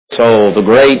So the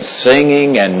great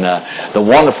singing and the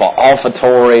wonderful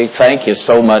offertory. Thank you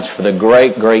so much for the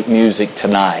great, great music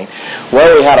tonight.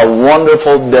 Well, we had a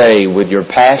wonderful day with your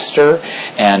pastor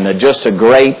and just a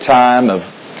great time of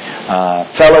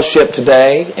fellowship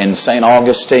today in St.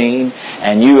 Augustine.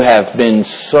 And you have been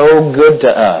so good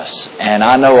to us. And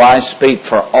I know I speak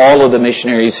for all of the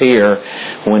missionaries here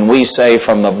when we say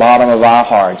from the bottom of our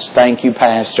hearts, thank you,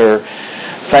 Pastor.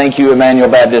 Thank you, Emmanuel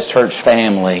Baptist Church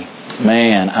family.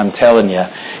 Man, I'm telling you,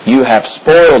 you have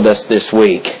spoiled us this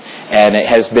week, and it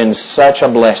has been such a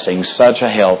blessing, such a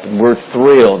help. We're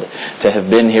thrilled to have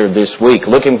been here this week.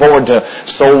 Looking forward to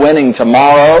soul winning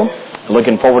tomorrow.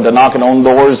 Looking forward to knocking on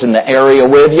doors in the area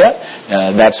with you.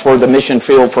 That's where the mission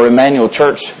field for Emmanuel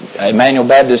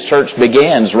Baptist Church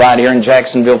begins, right here in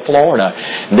Jacksonville, Florida.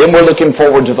 Then we're looking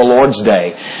forward to the Lord's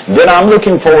Day. Then I'm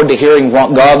looking forward to hearing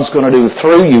what God's going to do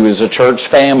through you as a church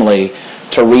family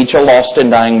to reach a lost and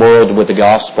dying world with the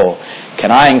gospel.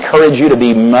 Can I encourage you to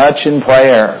be much in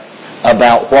prayer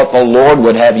about what the Lord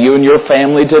would have you and your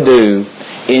family to do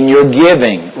in your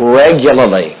giving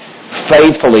regularly,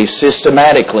 faithfully,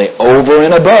 systematically, over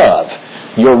and above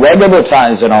your regular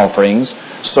tithes and offerings,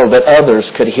 so that others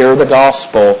could hear the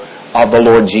gospel of the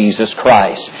Lord Jesus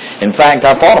Christ. In fact,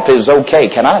 I thought if it was okay,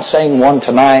 can I sing one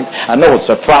tonight? I know it's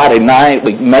a Friday night.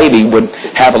 We maybe would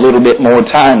have a little bit more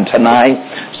time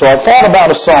tonight. So I thought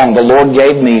about a song the Lord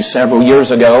gave me several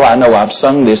years ago. I know I've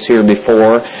sung this here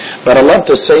before, but I love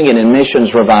to sing it in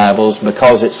missions revivals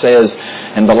because it says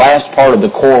in the last part of the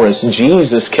chorus,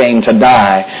 Jesus came to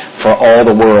die for all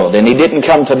the world. And He didn't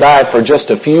come to die for just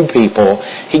a few people.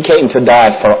 He came to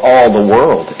die for all the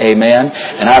world. Amen?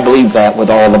 And I believe that with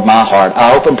all of my heart. I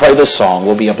hope and pray this song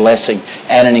will be a blessing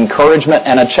and an encouragement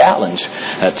and a challenge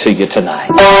to you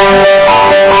tonight.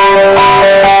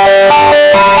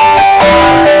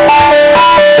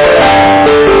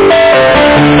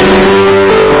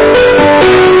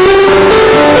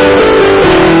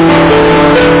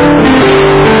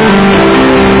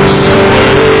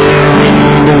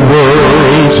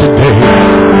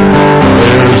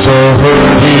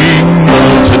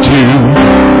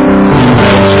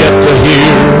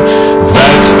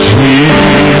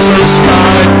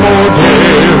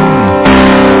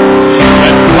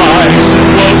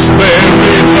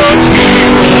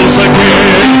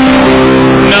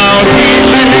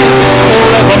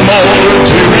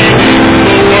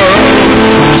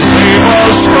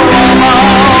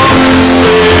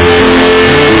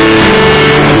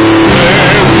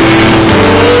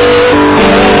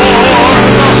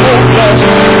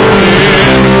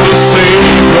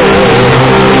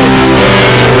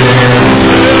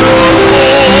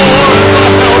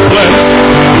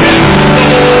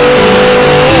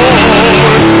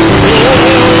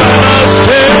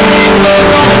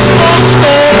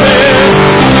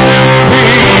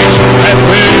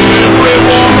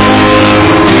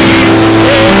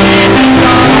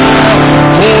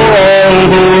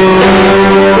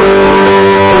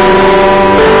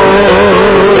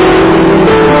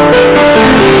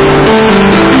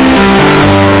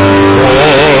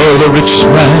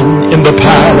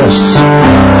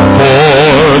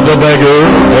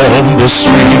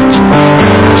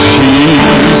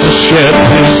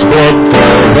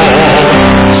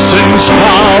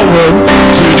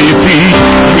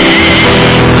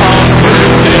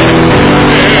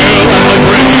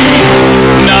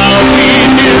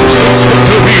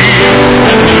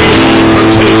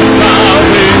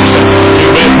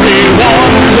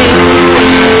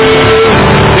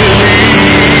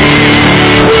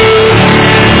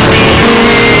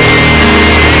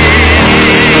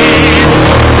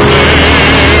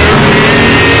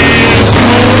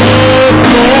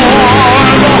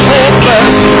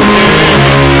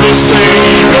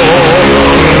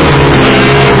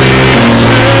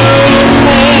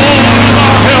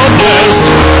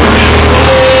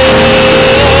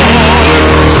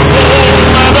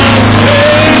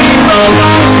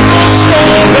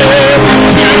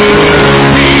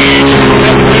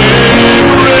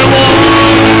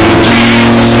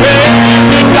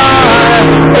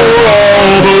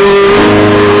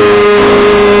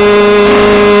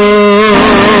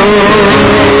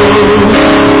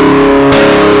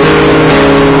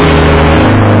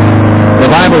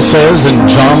 Says in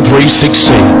John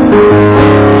 3:16,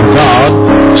 God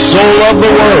so loved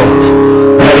the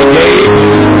world that He gave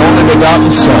His only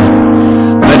begotten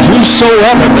Son, that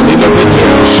whosoever believeth in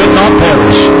Him should not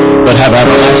perish, but have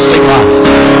everlasting life.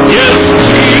 Yes,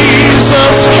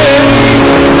 Jesus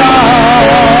came to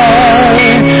die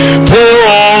for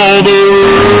all the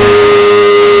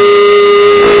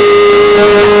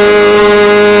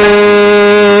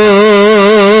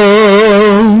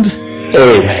world.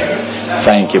 Amen.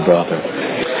 Thank you, brother.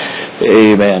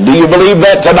 Amen. Do you believe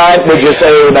that tonight? Would you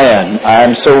say amen?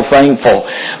 I'm so thankful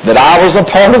that I was a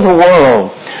part of the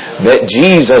world that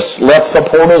Jesus left the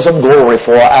portals of glory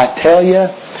for. I tell you,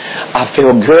 I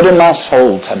feel good in my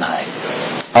soul tonight.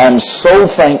 I'm so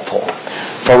thankful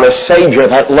for a Savior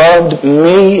that loved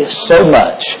me so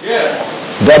much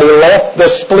that He left the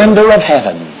splendor of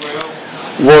heaven,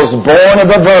 was born of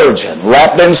a virgin,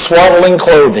 wrapped in swaddling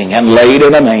clothing, and laid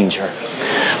in a manger.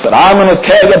 But I'm going to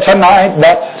tell you tonight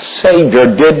that Savior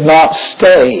did not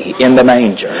stay in the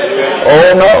manger.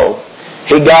 Oh no.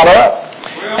 He got up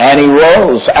and He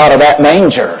rose out of that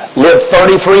manger, lived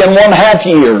 33 and 1/2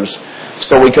 years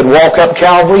so He could walk up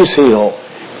Calvary's hill,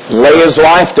 lay His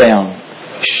life down,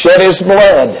 shed His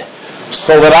blood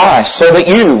so that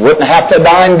you wouldn't have to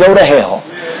die and go to hell,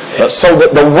 but so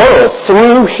that the world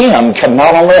through Him can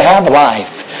not only have life,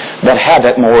 but have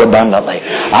it more abundantly.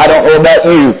 I don't know about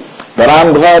you, but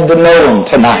I'm glad to know Him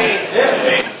tonight.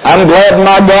 I'm glad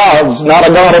my God's not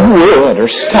a God of wood or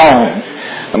stone.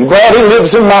 I'm glad He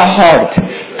lives in my heart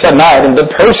tonight in the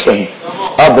person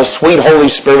of the sweet Holy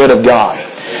Spirit of God.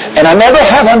 And I never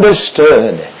have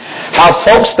understood how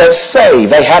folks that say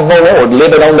they have the Lord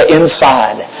living on the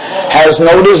inside has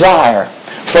no desire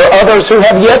for others who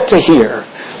have yet to hear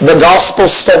the gospel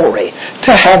story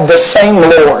to have the same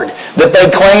Lord that they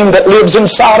claim that lives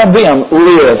inside of them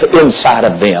live inside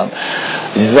of them.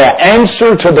 The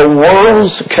answer to the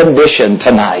world's condition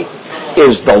tonight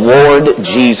is the Lord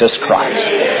Jesus Christ.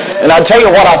 And I tell you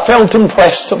what I felt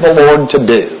impressed of the Lord to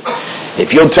do.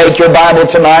 If you'll take your Bible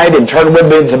tonight and turn with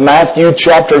me to Matthew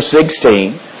chapter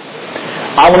 16,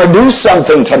 I want to do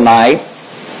something tonight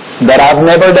that I've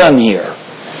never done here.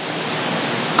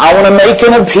 I want to make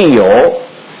an appeal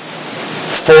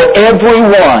for every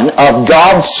one of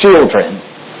God's children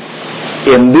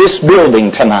in this building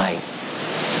tonight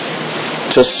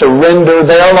to surrender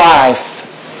their life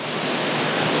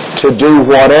to do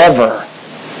whatever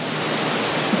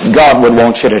God would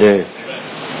want you to do.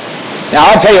 Now,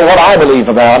 I'll tell you what I believe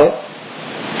about it.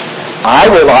 I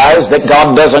realize that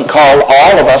God doesn't call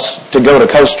all of us to go to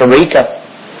Costa Rica.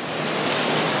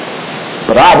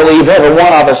 But I believe every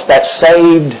one of us that's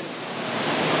saved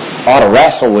ought to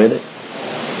wrestle with it.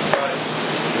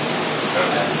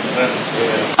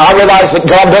 I realize that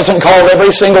God doesn't call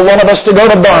every single one of us to go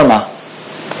to Burma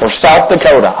or South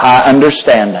Dakota. I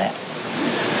understand that.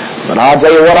 But I'll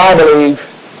tell you what I believe.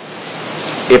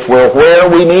 If we're where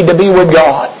we need to be with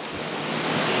God,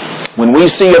 when we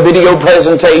see a video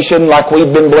presentation like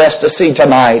we've been blessed to see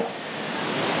tonight,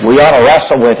 we ought to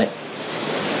wrestle with it.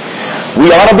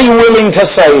 We ought to be willing to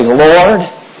say, Lord,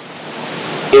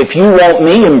 if you want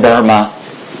me in Burma,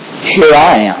 here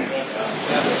I am.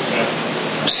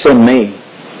 Send me.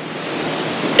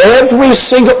 Every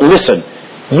single... Listen,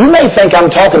 you may think I'm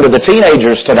talking to the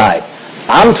teenagers tonight.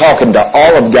 I'm talking to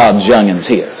all of God's youngins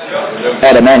here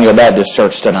at Emmanuel Baptist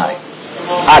Church tonight.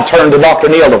 I turned to Dr.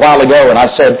 Neal a while ago and I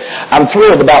said, I'm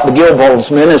thrilled about the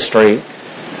Gilbolds ministry.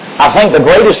 I think the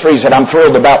greatest reason I'm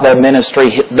thrilled about their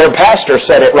ministry, their pastor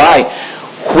said it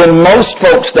right. When most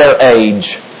folks their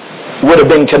age would have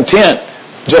been content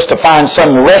just to find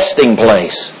some resting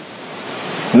place,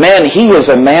 man, he is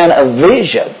a man of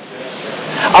vision.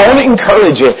 I want to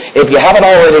encourage you, if you haven't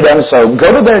already done so,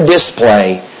 go to their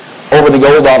display over the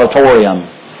Gold Auditorium.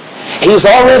 He's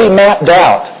already mapped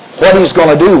out what he's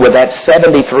going to do with that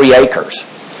 73 acres.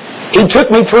 He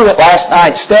took me through it last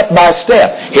night, step by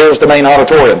step. Here's the main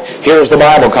auditorium. Here's the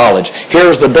Bible college.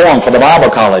 Here's the dorm for the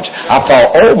Bible college. I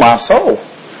thought, oh my soul,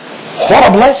 what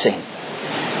a blessing.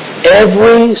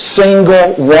 Every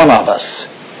single one of us,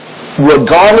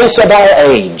 regardless of our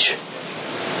age,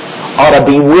 ought to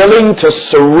be willing to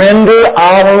surrender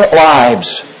our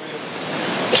lives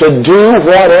to do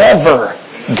whatever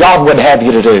God would have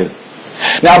you to do.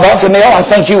 Now, Dr. Neal, I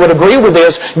think you would agree with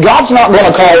this. God's not going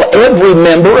to call every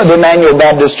member of Emmanuel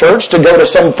Baptist Church to go to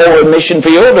some foreign mission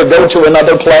field or go to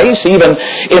another place, even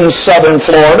in southern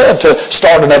Florida, to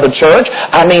start another church.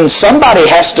 I mean, somebody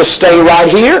has to stay right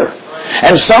here.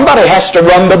 And somebody has to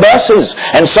run the buses.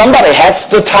 And somebody has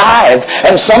to tithe.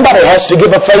 And somebody has to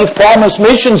give a faith promise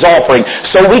missions offering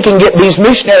so we can get these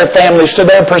missionary families to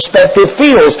their prospective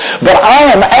fields. But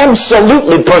I am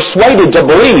absolutely persuaded to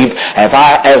believe,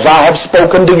 as I have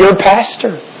spoken to your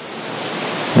pastor,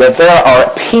 that there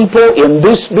are people in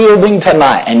this building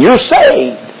tonight, and you're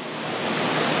saved,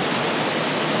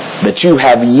 that you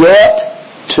have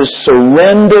yet to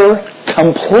surrender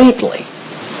completely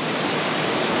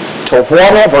to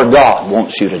whatever God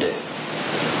wants you to do.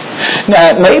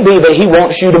 Now, it may be that He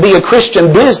wants you to be a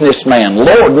Christian businessman.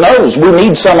 Lord knows we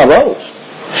need some of those.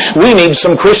 We need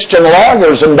some Christian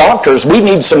lawyers and doctors. We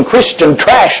need some Christian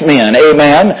trash men.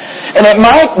 Amen. And it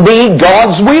might be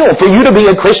God's will for you to be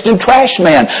a Christian trash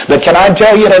man. But can I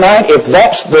tell you tonight, if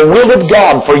that's the will of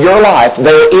God for your life,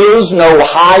 there is no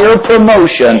higher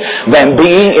promotion than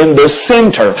being in the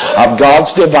center of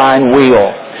God's divine will.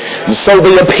 And so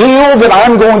the appeal that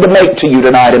I'm going to make to you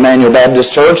tonight, Emmanuel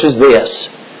Baptist Church, is this.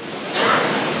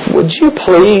 Would you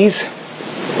please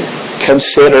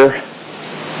consider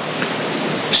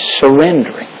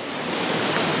surrendering?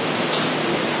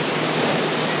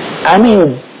 I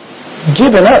mean,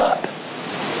 giving up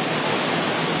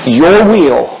your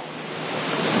will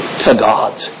to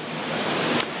God's.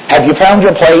 Have you found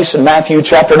your place in Matthew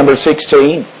chapter number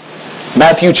 16?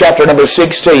 Matthew chapter number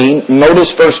 16,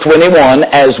 notice verse 21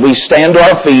 as we stand to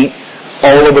our feet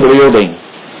all over the building.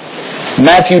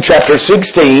 Matthew chapter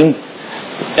 16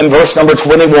 and verse number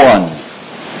 21.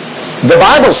 The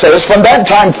Bible says, from that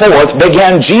time forth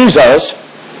began Jesus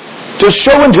to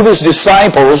show unto his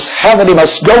disciples how that he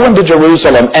must go into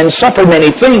Jerusalem and suffer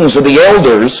many things of the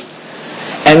elders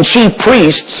and chief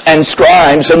priests and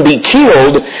scribes, and be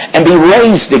killed and be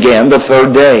raised again the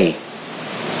third day.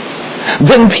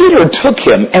 Then Peter took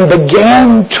him and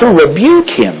began to rebuke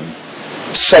him,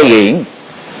 saying,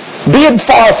 Be it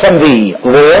far from thee,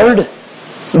 Lord,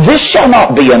 this shall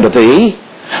not be unto thee.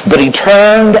 But he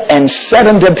turned and said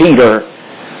unto Peter,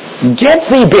 Get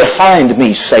thee behind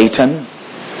me, Satan.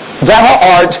 Thou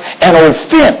art an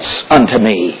offense unto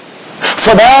me.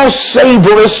 For thou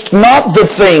savorest not the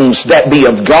things that be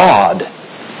of God,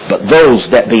 but those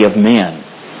that be of men.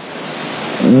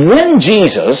 Then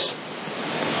Jesus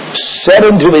said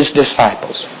unto his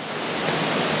disciples,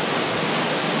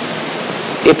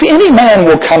 If any man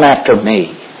will come after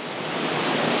me,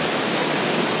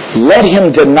 let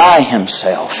him deny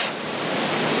himself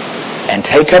and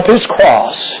take up his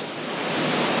cross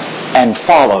and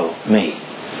follow me.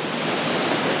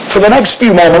 For the next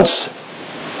few moments,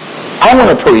 I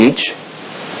want to preach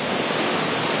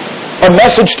a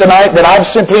message tonight that I've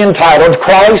simply entitled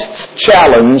Christ's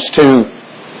Challenge to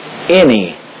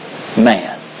Any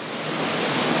Man.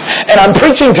 And I'm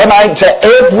preaching tonight to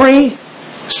every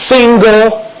single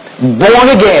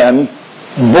born-again,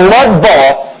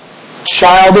 blood-bought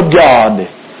child of God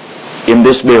in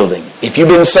this building. If you've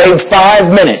been saved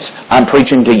 5 minutes, I'm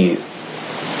preaching to you.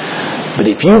 But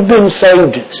if you've been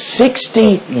saved 60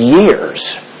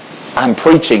 years, I'm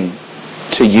preaching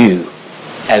to you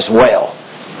as well.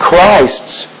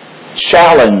 Christ's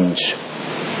challenge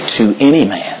to any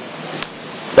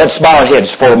man. Let's bow our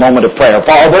heads for a moment of prayer.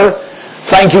 Father,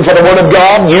 thank you for the Word of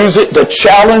God. Use it to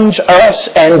challenge us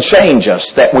and change us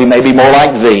that we may be more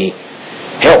like Thee.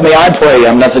 Help me, I pray.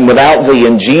 I'm nothing without Thee.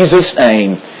 In Jesus'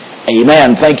 name,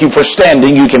 amen. Thank you for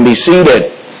standing. You can be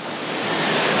seated.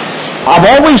 I've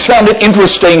always found it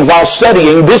interesting while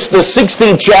studying this, the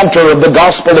 16th chapter of the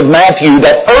Gospel of Matthew,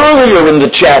 that earlier in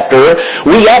the chapter,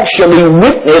 we actually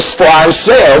witnessed for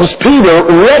ourselves Peter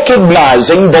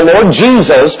recognizing the Lord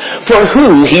Jesus for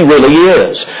who He really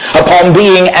is. Upon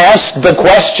being asked the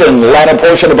question, latter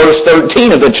portion of verse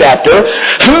 13 of the chapter,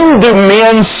 Who do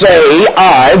men say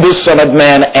I, the Son of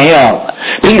Man, am?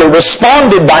 Peter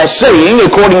responded by saying,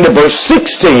 according to verse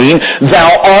 16, Thou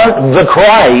art the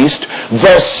Christ,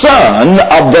 the Son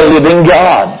of the living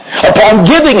God. Upon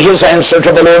giving his answer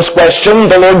to the Lord's question,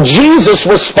 the Lord Jesus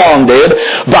responded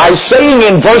by saying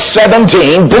in verse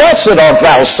 17, Blessed art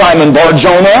thou, Simon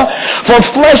Bar-Jonah, for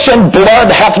flesh and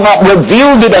blood hath not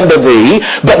revealed it unto thee,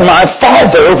 but my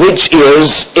Father which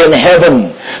is in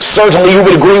heaven. Certainly you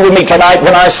would agree with me tonight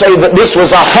when I say that this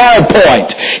was a high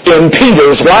point in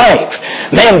Peter's life.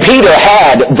 Man, Peter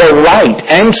had the right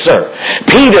answer.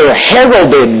 Peter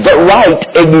heralded the right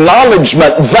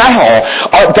acknowledgement. Thou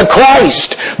art the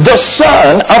Christ, the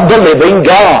Son of the living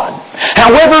God.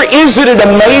 However, isn't it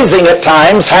amazing at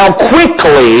times how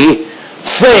quickly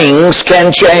things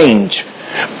can change?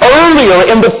 Earlier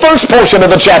in the first portion of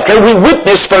the chapter, we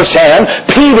witnessed firsthand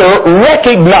Peter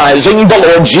recognizing the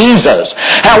Lord Jesus.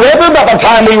 However, by the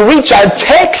time we reach our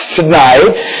text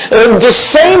tonight, the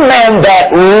same man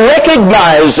that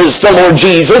recognizes the Lord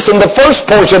Jesus in the first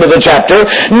portion of the chapter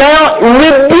now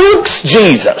rebukes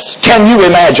Jesus. Can you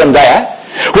imagine that?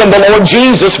 When the Lord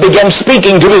Jesus began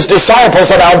speaking to His disciples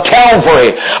about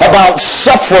Calvary, about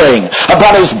suffering,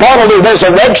 about His bodily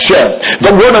resurrection,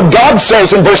 the Word of God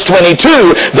says in verse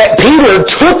 22 that Peter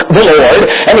took the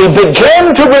Lord and he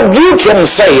began to rebuke Him,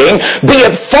 saying, Be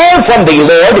it far from thee,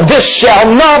 Lord, this shall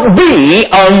not be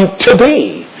unto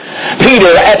thee.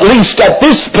 Peter, at least at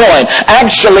this point,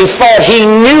 actually thought he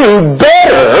knew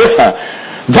better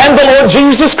than the Lord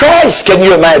Jesus Christ. Can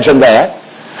you imagine that?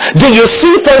 Do you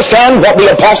see firsthand what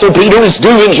the Apostle Peter is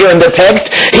doing here in the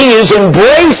text? He is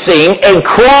embracing a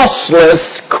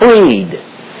crossless creed.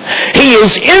 He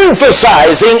is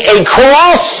emphasizing a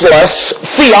crossless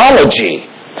theology.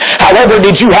 However,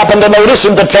 did you happen to notice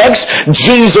in the text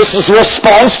Jesus'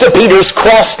 response to Peter's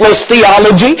crossless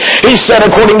theology? He said,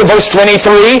 according to verse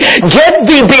 23, "Get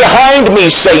thee behind me,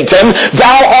 Satan,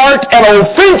 thou art an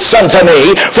offense unto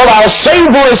me, for thou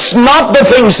savorest not the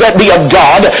things that be of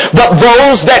God, but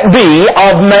those that be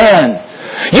of man."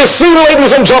 You see,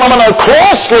 ladies and gentlemen, a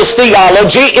crossless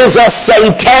theology is a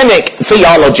satanic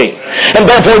theology. And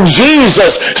therefore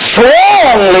Jesus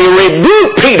strongly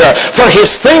rebuked Peter for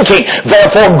his thinking,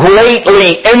 therefore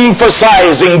greatly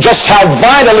emphasizing just how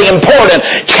vitally important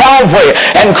Calvary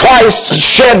and Christ's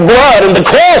shed blood and the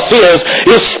cross is,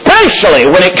 especially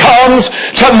when it comes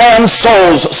to man's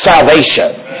soul's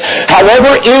salvation.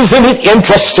 However, isn't it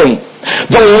interesting?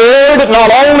 The Lord not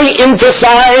only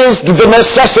emphasized the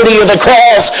necessity of the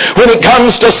cross when it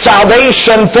comes to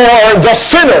salvation for the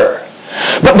sinner,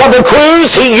 but Brother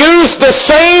Cruz, he used the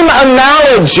same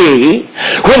analogy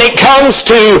when it comes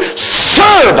to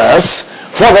service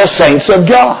for the saints of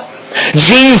God.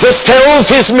 Jesus tells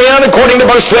his men, according to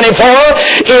verse 24,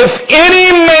 "If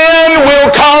any man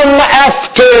will come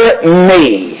after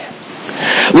me,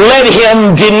 let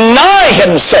him deny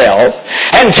himself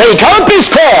and take up his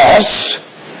cross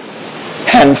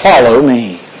and follow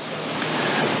me."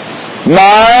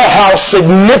 My, how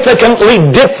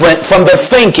significantly different from the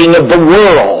thinking of the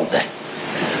world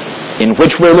in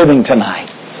which we're living tonight.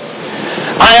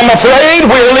 I am afraid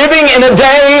we're living in a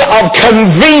day of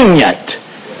convenient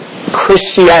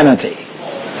Christianity.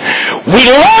 We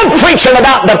love preaching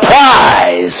about the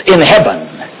prize in heaven.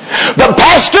 But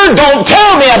Pastor, don't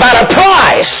tell me about a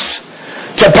price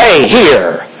to pay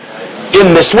here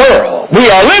in this world. We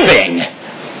are living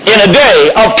in a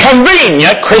day of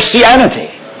convenient Christianity.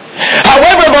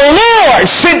 However, the Lord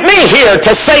sent me here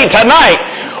to say tonight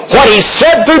what He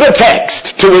said through the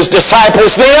text to His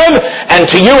disciples then and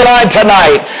to you and I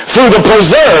tonight through the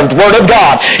preserved Word of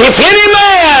God. If any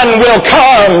man will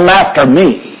come after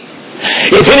me,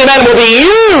 if any man will be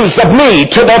used of me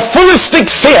to the fullest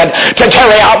extent to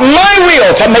carry out my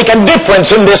will, to make a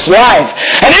difference in this life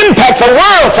and impact the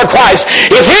world for Christ,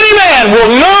 if any man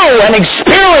will know and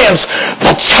experience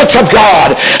the touch of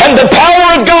God and the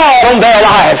power of God on their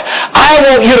life, I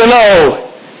want you to know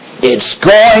it's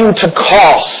going to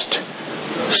cost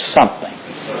something.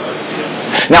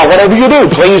 Now, whatever you do,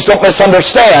 please don't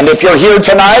misunderstand. If you're here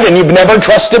tonight and you've never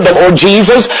trusted the Lord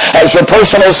Jesus as your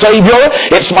personal Savior,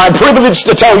 it's my privilege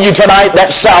to tell you tonight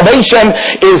that salvation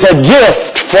is a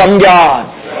gift from God.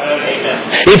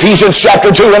 Ephesians chapter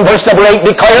 2 and verse number 8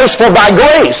 declares, "For by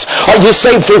grace are you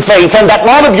saved through faith, and that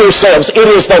not of yourselves. It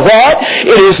is the what?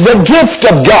 It is the gift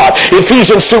of God."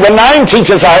 Ephesians 2 and 9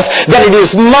 teaches us that it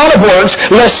is not of works,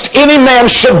 lest any man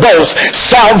should boast.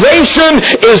 Salvation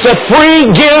is a free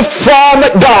gift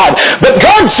from God. But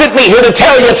God sent me here to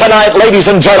tell you tonight, ladies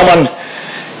and gentlemen,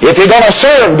 if you're going to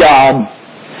serve God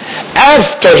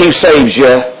after He saves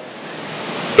you,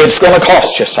 it's going to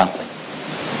cost you something.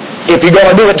 If you're going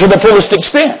to do it to the fullest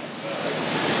extent.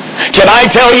 Can I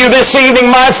tell you this evening,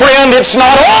 my friend, it's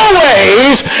not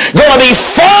always going to be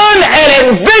fun and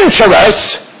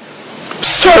adventurous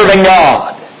serving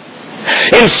God.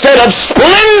 Instead of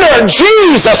splendor,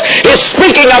 Jesus is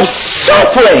speaking of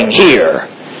suffering here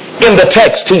in the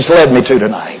text He's led me to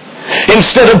tonight.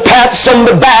 Instead of pats on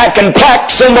the back and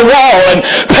plaques on the wall and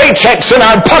paychecks in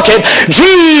our pocket,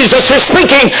 Jesus is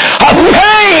speaking of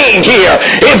pain here.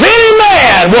 If any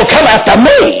man will come after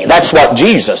me, that's what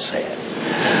Jesus said.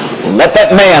 Let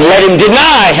that man, let him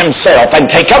deny himself and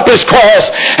take up his cross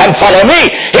and follow me.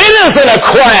 It isn't a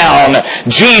crown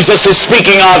Jesus is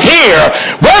speaking of here.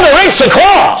 Brother, it's a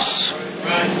cross.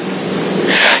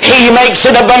 He makes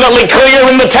it abundantly clear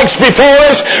in the text before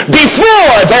us,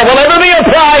 before there will ever be a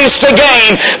prize to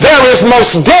gain, there is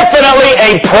most definitely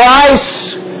a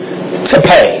price to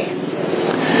pay.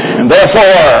 And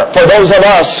therefore, for those of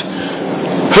us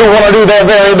who want to do their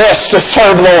very best to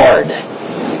serve Lord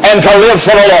and to live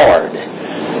for the Lord,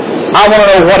 I want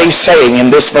to know what He's saying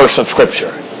in this verse of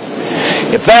Scripture.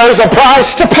 If there is a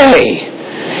price to pay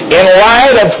in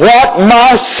light of what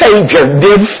my Savior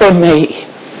did for me,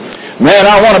 man,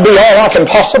 I want to be all I can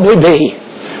possibly be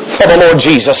for the Lord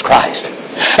Jesus Christ.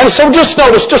 And so just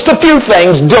notice just a few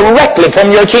things directly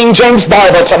from your King James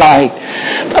Bible tonight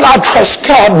that I trust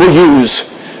God will use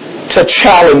to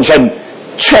challenge and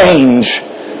change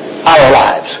our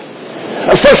lives.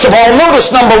 First of all,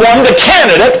 notice number one, the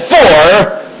candidate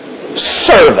for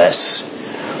service.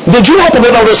 Did you happen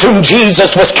to notice whom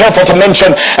Jesus was careful to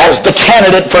mention as the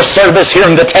candidate for service here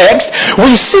in the text?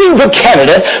 We see the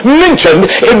candidate mentioned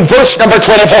in verse number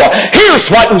 24. Here's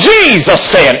what Jesus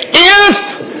said.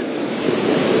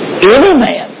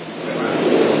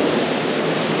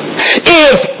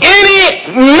 If any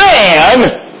man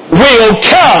will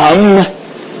come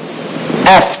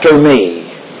after me.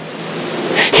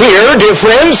 Here, dear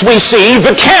friends, we see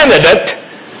the candidate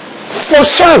for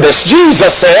service.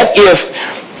 Jesus said, if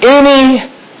any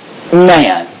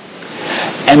man.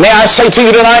 And may I say to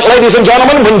you tonight, ladies and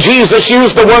gentlemen, when Jesus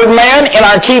used the word man in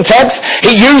our key text,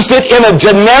 He used it in a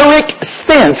generic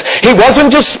sense. He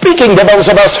wasn't just speaking to those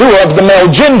of us who are of the male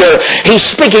gender. He's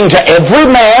speaking to every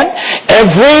man,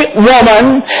 every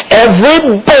woman,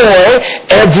 every boy,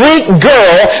 every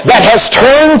girl that has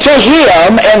turned to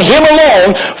Him and Him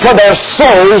alone for their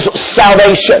soul's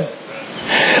salvation.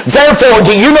 Therefore,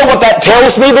 do you know what that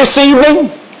tells me this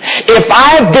evening? If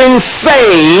I've been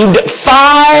saved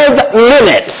 5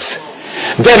 minutes,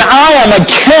 then I am a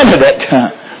candidate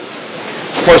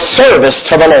for service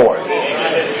to the Lord.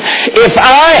 If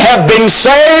I have been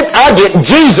saved, I get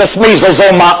Jesus measles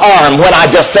on my arm when I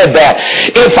just said that.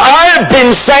 If I've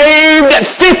been saved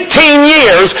 15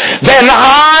 years, then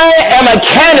I am a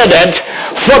candidate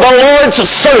for the Lord's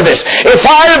service. If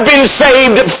I have been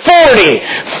saved 40,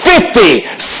 50,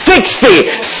 60,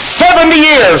 70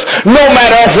 years, no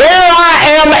matter where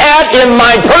I am at in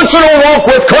my personal walk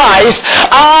with Christ,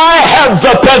 I have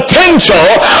the potential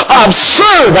of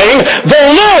serving the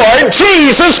Lord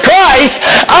Jesus Christ.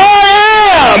 I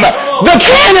am the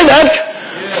candidate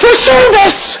for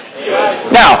service.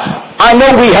 Now, I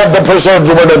know we have the preserved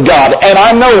Word of God, and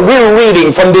I know we're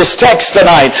reading from this text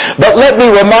tonight, but let me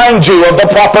remind you of the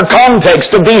proper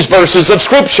context of these verses of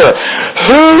Scripture.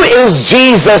 Who is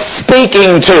Jesus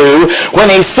speaking to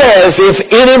when He says, if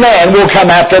any man will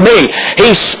come after me?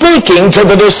 He's speaking to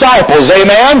the disciples,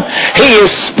 amen? He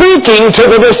is speaking to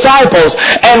the disciples,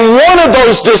 and one of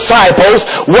those disciples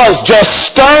was just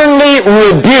sternly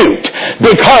rebuked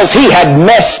because he had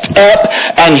messed up,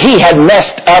 and he had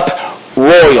messed up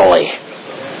royally.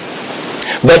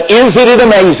 But isn't it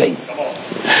amazing?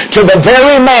 To the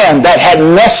very man that had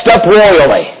messed up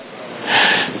royally,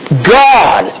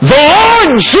 God, the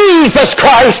Lord Jesus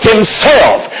Christ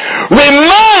Himself,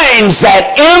 reminds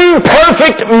that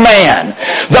imperfect man,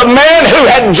 the man who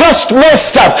had just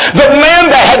messed up, the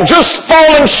man that had just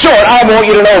fallen short. I want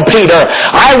you to know, Peter,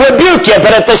 I rebuke you,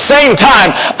 but at the same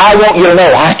time, I want you to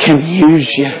know I can use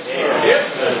you.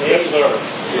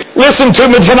 Listen to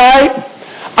me tonight.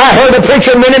 I heard a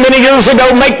preacher many, many years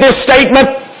ago make this statement.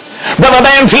 Brother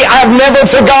Nancy, I've never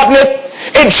forgotten it.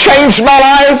 It changed my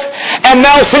life. And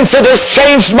now since it has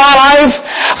changed my life,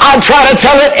 I try to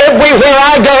tell it everywhere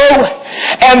I go.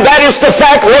 And that is the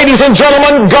fact, ladies and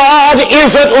gentlemen, God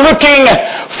isn't looking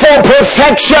for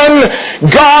perfection.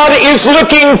 God is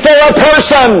looking for a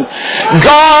person.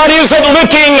 God isn't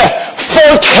looking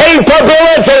for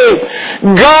capability.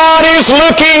 God is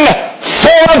looking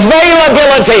for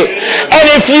availability. And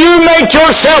if you make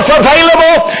yourself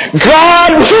available, God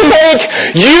will make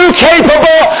you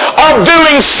capable of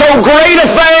doing so great a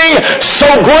thing,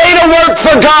 so great a work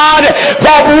for God,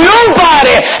 that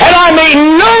nobody, and I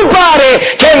mean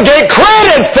nobody, can get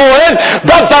credit for it,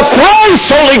 but the thrice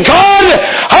holy God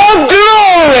of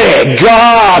glory.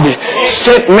 God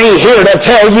sent me here to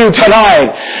tell you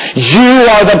tonight, you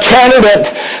are the candidate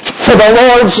for the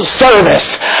Lord's service.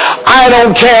 I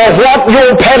don't care what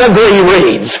your pedigree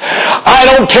reads. I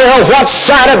don't care what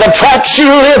side of the tracks you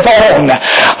live on.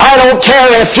 I don't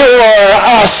care if you're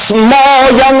a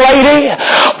small young lady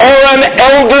or an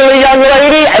elderly young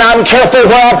lady, and I'm careful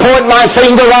where I point my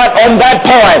finger right on that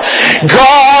point.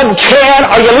 God can,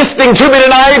 are you listening to me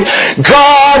tonight?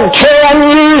 God can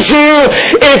use you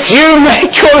if you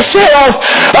make yourself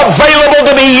available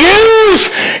to be used.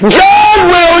 God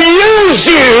will use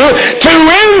you to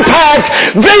impact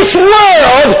this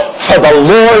world for the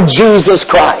Lord Jesus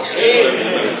Christ.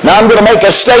 Now I'm going to make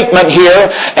a statement here,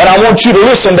 and I want you to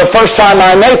listen the first time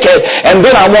I make it, and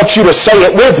then I want you to say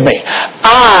it with me.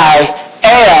 I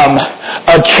am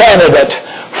a candidate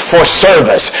for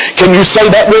service. Can you say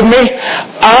that with me?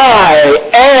 I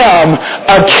am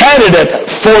a candidate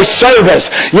for service.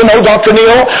 You know, Dr.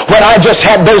 Neal, when I just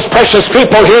had those precious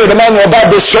people here at Emmanuel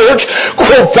Baptist Church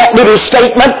quote that little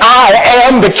statement, I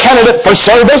am the candidate for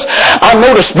service, I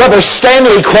noticed Brother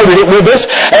Stanley quoted it with us,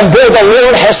 and there the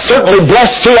Lord has certainly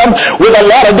blessed him with a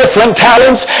lot of different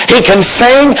talents. He can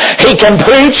sing, he can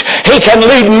preach, he can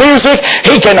lead music,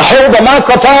 he can hold the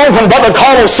microphone when Brother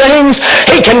Caudill sings,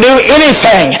 he can do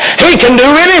anything. He can do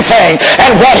anything.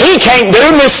 And what he can't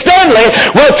do, Miss Stanley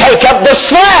will take up the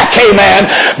slack, amen.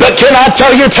 But can I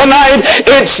tell you tonight,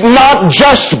 it's not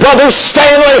just Brother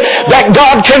Stanley that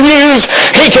God can use.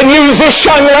 He can use this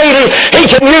young lady. He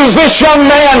can use this young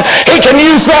man. He can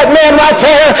use that man right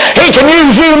there. He can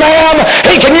use you, ma'am.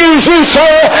 He can use you,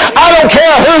 sir. I don't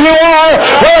care who you are,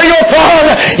 where you're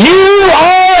from. You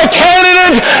are a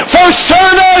candidate for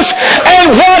service,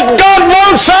 and what God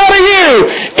wants out of you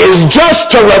is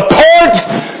just to report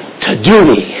to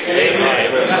duty.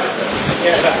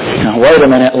 Now, wait a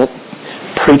minute,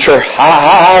 preacher.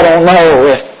 I don't know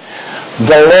if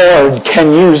the Lord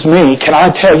can use me. Can I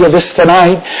tell you this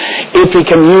tonight? If He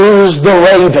can use the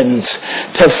ravens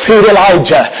to feed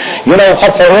Elijah, you know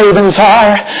what the ravens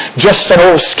are? Just an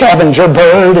old scavenger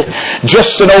bird,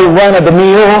 just an old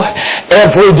run-of-the-mill,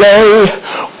 everyday,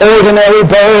 ordinary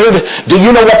bird. Do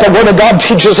you know what the Word of God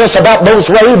teaches us about those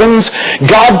ravens?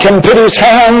 God can put His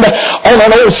hand on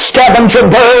an old scavenger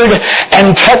bird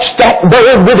and touch that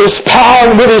bird with His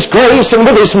power, with His grace, and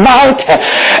with His might,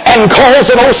 and cause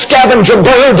an old scavenger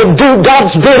bird to do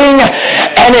God's bidding.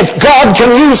 And if God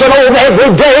can use an old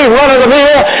everyday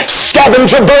run-of-the-mill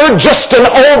scavenger bird, just an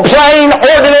old plain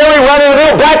ordinary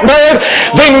run-of-the-mill blackbird,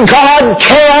 then God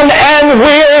can and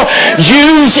will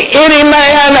use any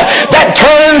man that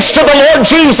turns to the Lord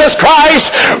Jesus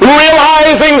Christ,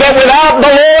 realizing that without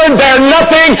the Lord they're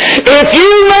nothing. If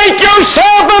you make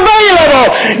yourself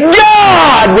available,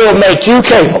 God will make you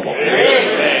capable.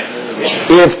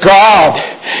 If God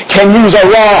can use a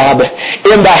rod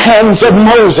in the hands of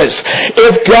Moses,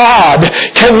 if God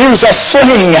can use a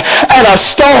sling and a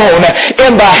stone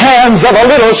in the hands of a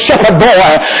little shepherd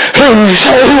boy who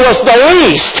was the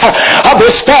least of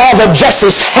his father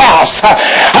Jesse's house,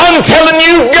 I'm telling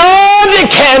you, God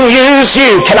can use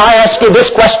you. Can I ask you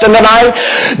this question tonight?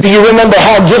 Do you remember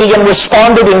how Gideon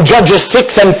responded in Judges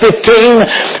 6 and 15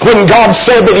 when God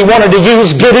said that He wanted to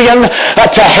use Gideon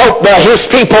to help his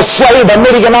people slay the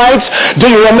Midianites? Do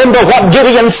you remember what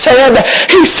Gideon said?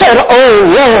 He said, "Oh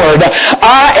Lord,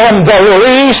 I am the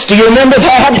least." Do you remember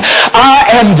that? I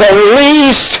am the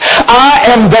least. I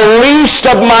am the least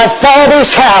of my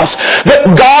father's house.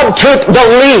 But God took the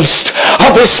least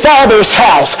of his father's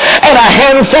house and a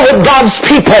handful of God's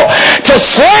people to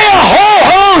slay a whole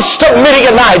host of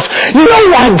Midianites. You know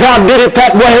why God did it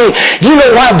that way? You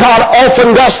know why God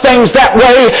often does things that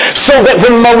way? So that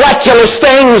when miraculous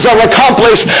things are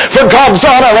accomplished for God's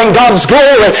honor and God's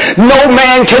glory, no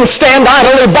man can stand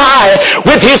idly by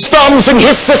with his thumbs and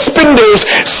his suspenders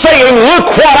saying,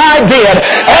 "Look what I did."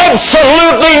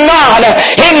 Absolutely not.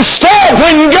 Instead,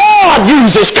 when God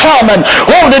uses common,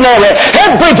 ordinary,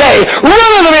 everyday,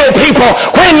 run-of-the-mill people,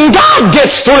 when God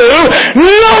gets through,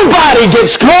 nobody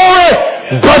gets glory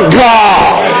but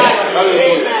God.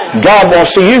 God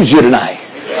wants to use you tonight.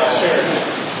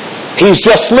 He's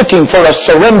just looking for a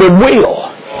surrendered will.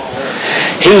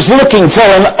 He's looking for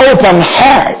an open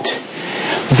heart.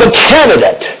 The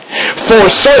candidate for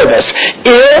service.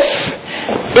 If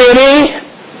any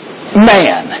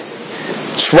man.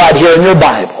 It's right here in your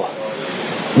Bible.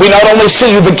 We not only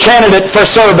see the candidate for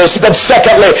service, but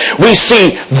secondly, we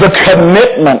see the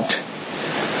commitment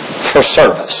for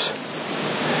service.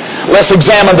 Let's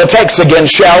examine the text again,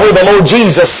 shall we? The Lord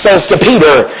Jesus says to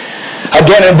Peter,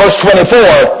 again in verse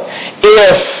 24,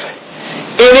 if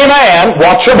any man,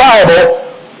 watch your Bible,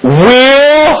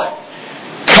 will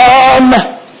come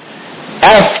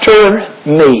after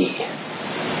me.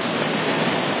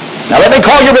 Now let me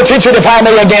call your attention, if I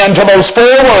may, again to those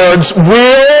four words,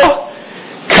 will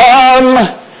come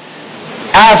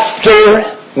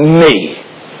after me.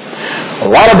 A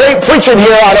lot of great preaching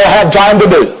here I don't have time to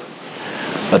do.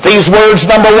 But these words,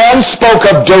 number one, spoke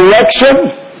of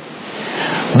direction,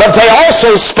 but they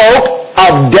also spoke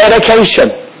of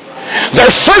dedication.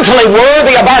 They're certainly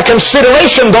worthy of our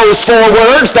consideration, those four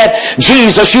words that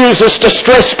Jesus uses to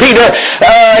stress Peter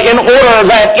in order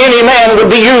that any man would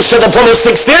be used to the fullest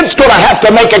extent. It's going to have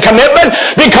to make a commitment,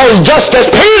 because just as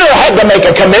Peter had to make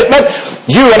a commitment,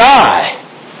 you and I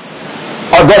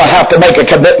are going to have to make a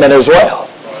commitment as well.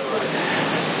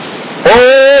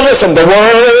 Oh, listen, the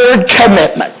word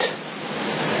commitment.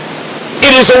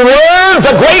 It is a word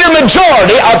the greater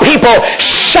majority of people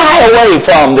shy away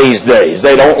from these days.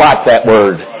 They don't like that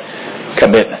word,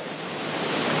 commitment.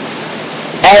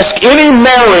 Ask any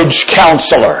marriage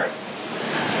counselor,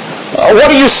 what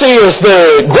do you see as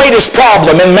the greatest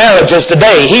problem in marriages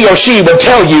today? He or she would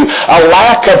tell you a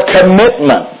lack of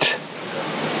commitment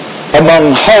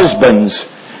among husbands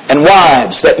and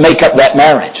wives that make up that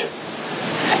marriage.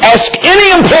 Ask any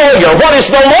employer, what is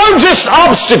the largest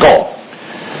obstacle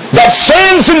that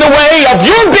stands in the way of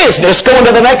your business going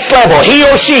to the next level? He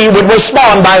or she would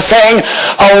respond by saying,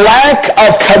 a lack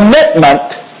of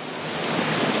commitment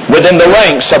within the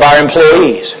ranks of our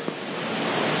employees.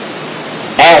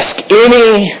 Ask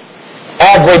any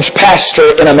average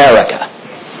pastor in America,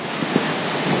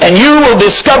 and you will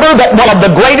discover that one of the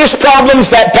greatest problems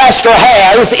that pastor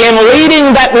has in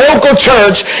leading that local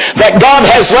church that God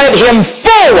has led him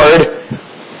forward,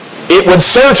 it would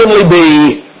certainly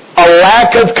be a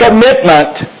lack of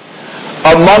commitment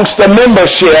amongst the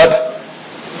membership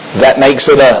that makes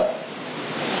it up.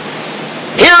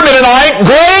 Hear me tonight,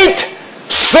 great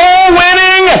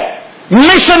soul-winning,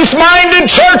 missions-minded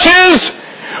churches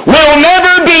will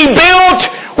never be built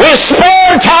with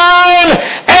spare time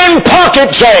and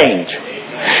pocket change.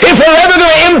 If we're ever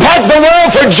going to impact the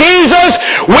world for Jesus,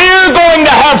 we're going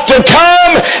to have to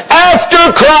come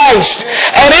after Christ.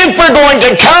 And if we're going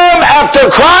to come after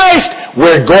Christ,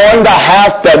 we're going to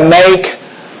have to make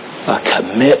a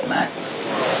commitment.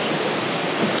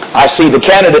 I see the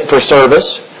candidate for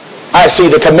service. I see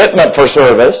the commitment for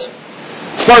service.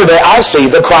 Further, I see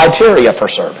the criteria for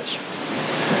service.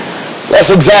 Let's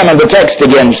examine the text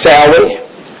again, shall we?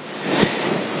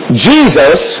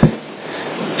 Jesus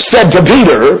said to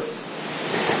Peter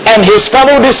and his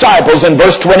fellow disciples in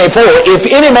verse 24, if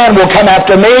any man will come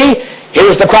after me,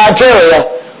 here's the criteria.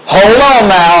 Hold on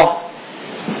now.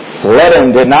 Let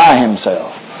him deny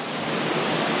himself.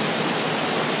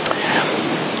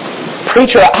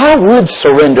 Preacher, I would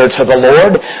surrender to the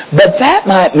Lord, but that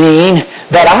might mean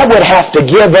that I would have to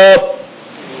give up.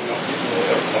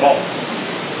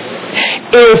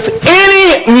 If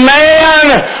any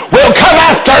man will come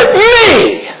after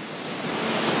me,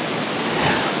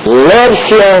 let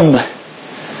him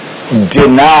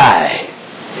deny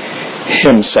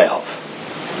himself.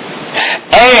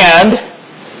 And,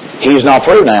 he's not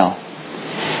through now,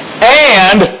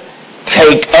 and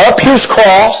take up his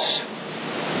cross.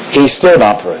 He's still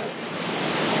not through.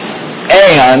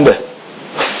 And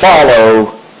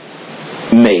follow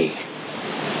me.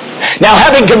 Now,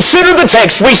 having considered the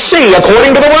text, we see,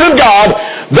 according to the Word of God,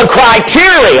 the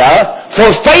criteria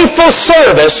for faithful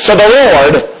service to the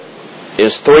Lord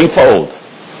is threefold.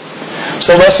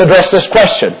 So let's address this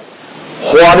question.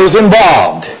 What is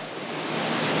involved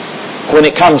when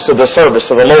it comes to the service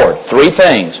of the Lord? Three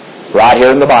things right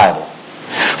here in the Bible.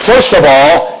 First of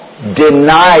all,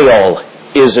 denial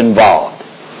is involved.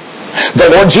 The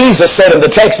Lord Jesus said in the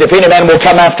text, if any man will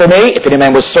come after me, if any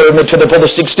man will serve me to the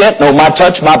fullest extent, know my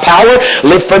touch, my power,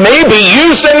 live for me, be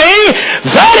used in me,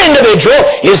 that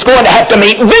individual is going to have to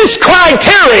meet this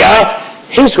criteria.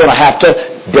 He's going to have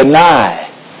to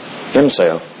deny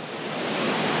himself.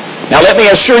 Now let me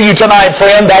assure you tonight,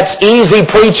 friend, that's easy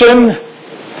preaching,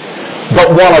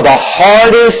 but one of the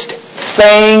hardest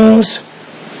things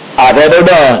I've ever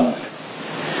done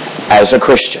as a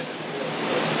Christian.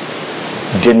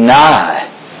 Deny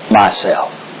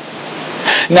myself.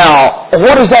 Now,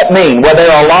 what does that mean? Well, there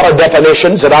are a lot of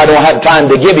definitions that I don't have time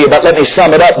to give you, but let me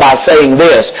sum it up by saying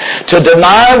this. To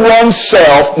deny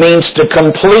oneself means to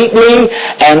completely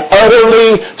and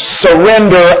utterly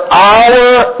surrender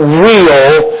our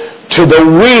will to the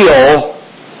will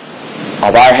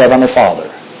of our Heavenly Father.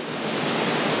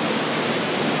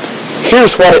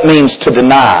 Here's what it means to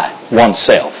deny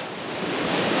oneself.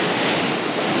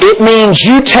 It means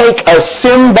you take a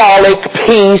symbolic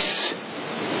piece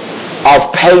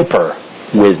of paper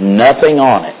with nothing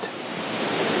on it.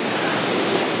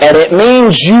 And it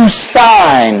means you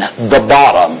sign the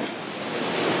bottom.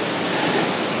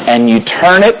 And you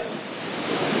turn it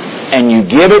and you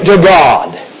give it to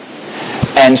God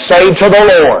and say to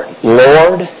the Lord,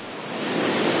 Lord,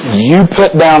 you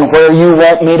put down where you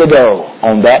want me to go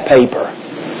on that paper,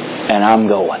 and I'm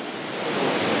going.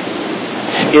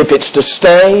 If it's to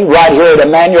stay right here at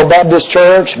Emmanuel Baptist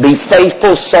Church, be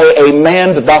faithful, say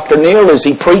amen to Dr. Neal as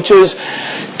he preaches,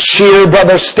 cheer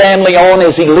Brother Stanley on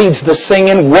as he leads the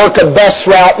singing, work a bus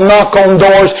route, knock on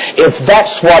doors. If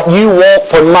that's what you want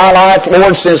for my life,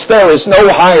 Lord, since there is no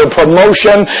higher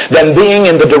promotion than being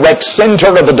in the direct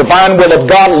center of the divine will of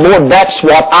God, Lord, that's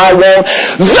what I want.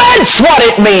 That's what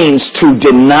it means to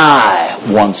deny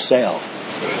oneself.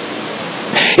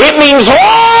 It means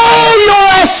all your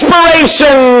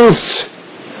aspirations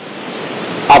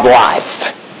of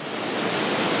life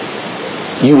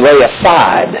you lay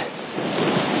aside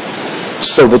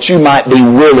so that you might be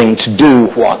willing to do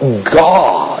what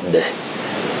God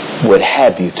would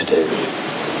have you to do.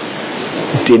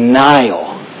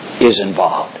 Denial is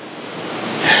involved.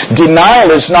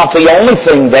 Denial is not the only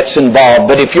thing that's involved,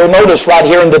 but if you'll notice right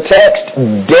here in the text,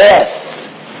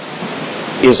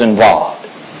 death is involved.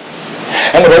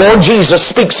 And when the Lord Jesus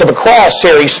speaks of a cross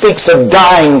here, He speaks of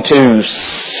dying to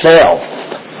self.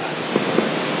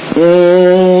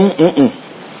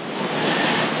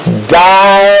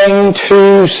 Dying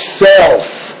to self.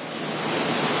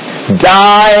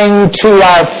 Dying to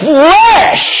our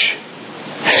flesh.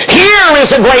 Here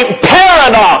is a great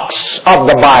paradox of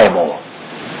the Bible.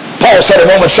 Paul said in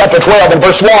Romans chapter 12 and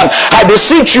verse 1, I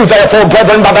beseech you therefore,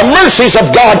 brethren, by the mercies of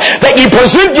God, that ye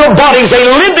present your bodies a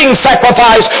living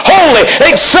sacrifice, holy,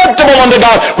 acceptable unto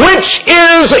God, which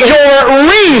is your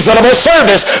reasonable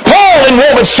service. Paul in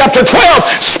Romans chapter 12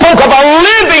 spoke of a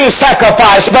living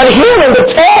sacrifice, but here in the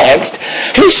text,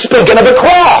 he's speaking of the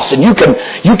cross. And you can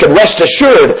rest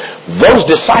assured, those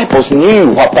disciples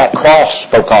knew what that cross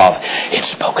spoke of. It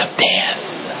spoke of death.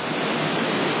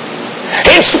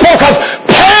 It spoke of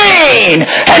pain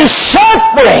and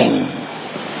suffering.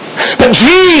 But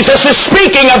Jesus is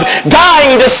speaking of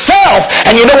dying to self.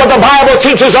 And you know what the Bible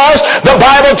teaches us? The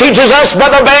Bible teaches us,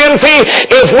 Brother Banfi,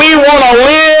 if we want to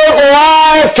live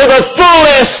life to the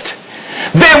fullest,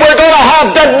 then we're going to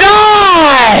have to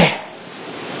die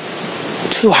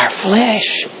to our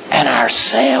flesh and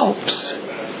ourselves.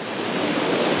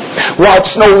 Well,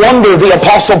 it's no wonder the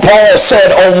Apostle Paul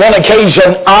said on one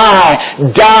occasion, I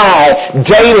die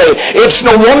daily. It's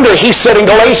no wonder he said in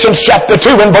Galatians chapter 2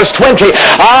 and verse 20,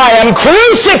 I am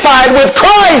crucified with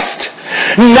Christ.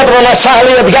 Nevertheless I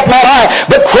live, yet not I,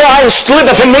 but Christ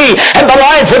liveth in me. And the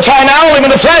life which I now live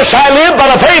in the flesh, I live by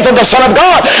the faith of the Son of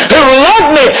God, who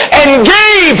loved me and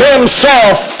gave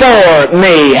himself for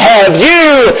me. Have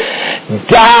you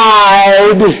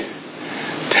died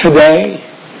today?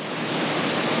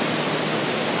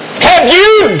 Have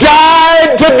you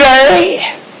died today?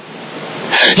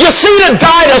 You see, to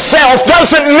die to self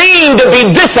doesn't mean to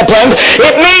be disciplined.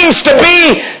 It means to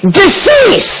be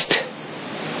deceased.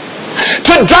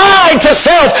 To die to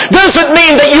self doesn't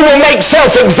mean that you will make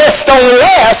self exist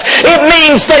unless. It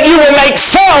means that you will make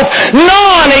self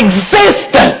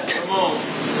non-existent.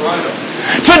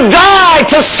 To die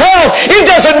to self, it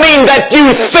doesn't mean that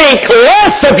you think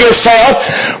less of yourself.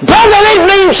 Brother, it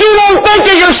means you don't think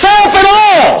of yourself at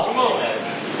all.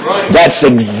 That's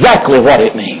exactly what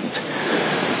it means.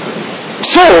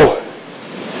 So,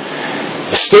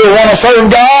 you still want to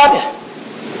serve God?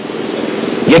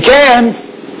 You can.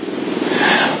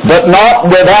 But not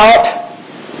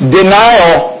without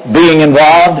denial being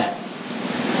involved.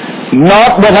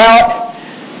 Not without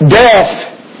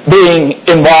death being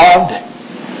involved.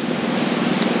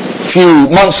 A few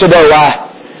months ago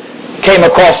I came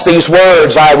across these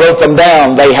words. I wrote them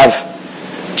down. They have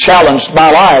challenged my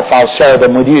life. I'll share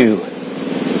them with you.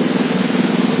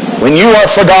 When you are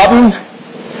forgotten,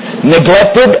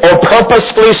 neglected, or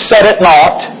purposefully set at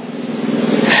naught,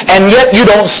 and yet you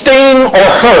don't sting or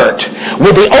hurt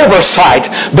with the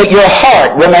oversight, but your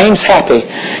heart remains happy,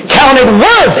 counted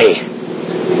worthy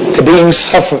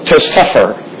to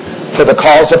suffer for the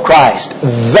cause of Christ.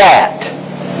 That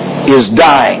is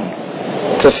dying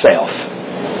to self.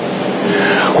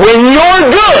 When your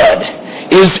good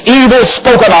is evil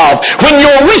spoken of, when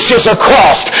your wishes are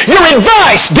crossed, your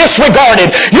advice disregarded,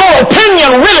 your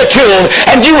opinion ridiculed,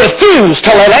 and you refuse to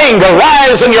let anger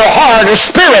rise in your heart or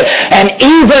spirit and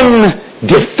even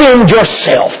defend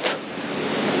yourself,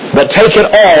 but take it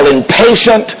all in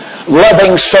patient,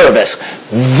 loving service,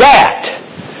 that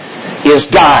is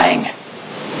dying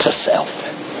to self.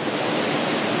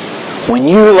 When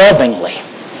you lovingly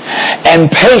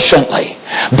and patiently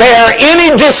bear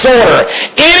any disorder,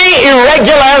 any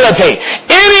irregularity,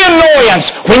 any annoyance,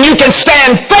 when you can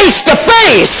stand face to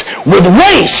face with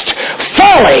waste,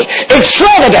 folly,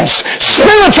 extravagance,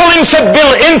 spiritual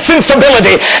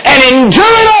insensibility, and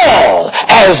endure it all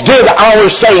as did our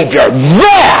Savior,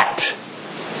 that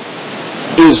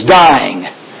is dying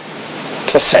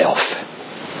to self.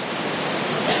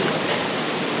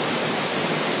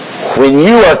 When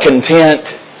you are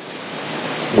content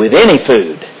with any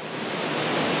food,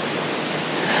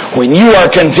 when you are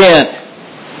content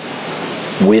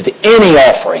with any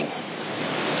offering,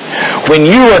 when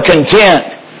you are content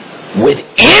with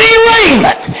any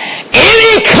raiment,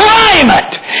 any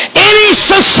climate, any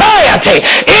society,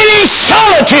 any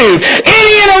solitude,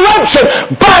 any interruption,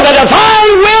 by the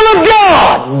divine will of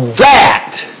God,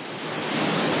 that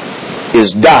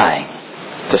is dying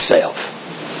to self.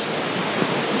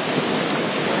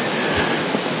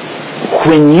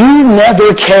 When you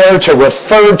never care to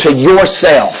refer to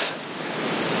yourself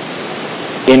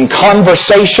in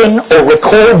conversation or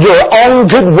record your own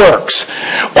good works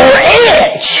or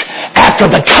itch after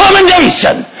the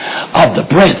commendation of the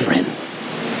brethren,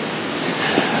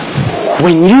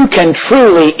 when you can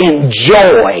truly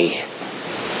enjoy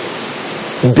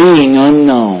being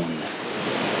unknown,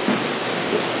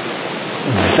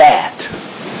 that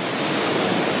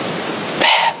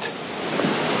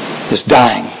is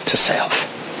dying to self.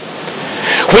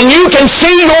 When you can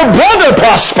see your brother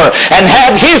prosper and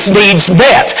have his needs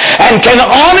met, and can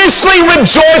honestly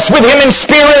rejoice with him in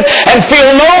spirit and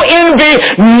feel no envy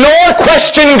nor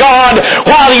question God,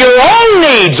 while your own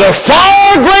needs are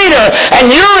far greater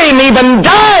and you're in even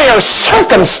dire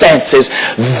circumstances,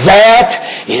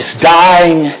 that is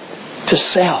dying to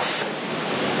self.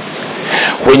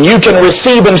 When you can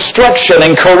receive instruction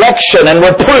and correction and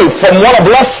reproof from one of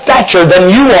less stature than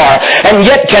you are, and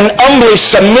yet can humbly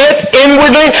submit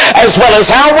inwardly as well as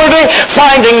outwardly,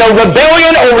 finding no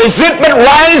rebellion or resentment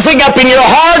rising up in your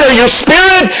heart or your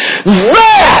spirit,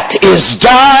 that is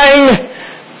dying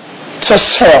to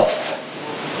self.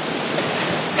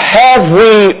 Have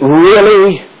we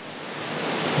really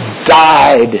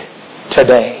died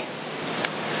today?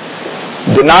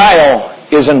 Denial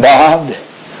is involved.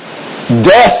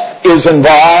 Death is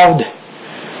involved.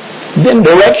 Then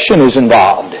direction is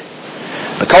involved.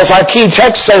 Because our key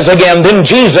text says again, then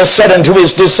Jesus said unto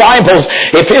his disciples,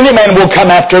 if any man will come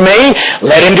after me,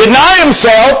 let him deny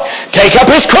himself, take up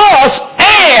his cross,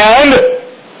 and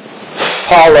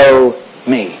follow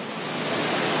me.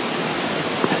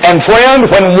 And friend,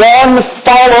 when one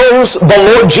follows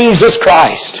the Lord Jesus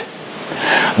Christ,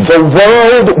 the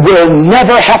world will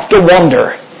never have to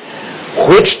wonder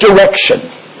which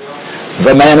direction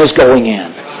the man is going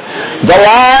in. The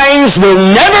lines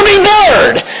will never be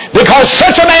blurred, because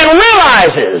such a man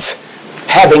realizes,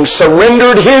 having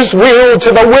surrendered his will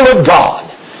to the will of God,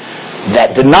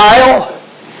 that denial,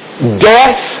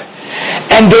 death,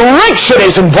 and direction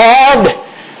is involved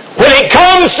when it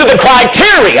comes to the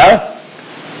criteria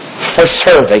for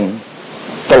serving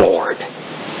the Lord.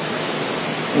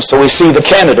 And so we see the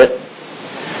candidate,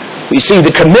 we see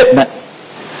the commitment,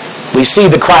 we see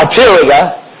the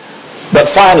criteria, but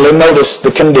finally, notice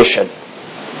the condition.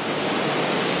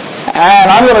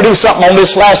 And I'm going to do something on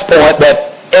this last point that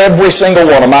every single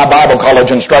one of my Bible college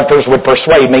instructors would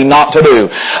persuade me not to do.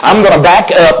 I'm going to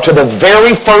back up to the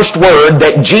very first word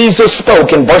that Jesus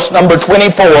spoke in verse number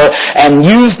 24 and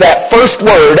use that first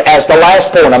word as the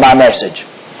last point of my message.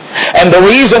 And the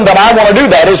reason that I want to do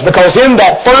that is because in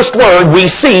that first word we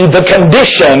see the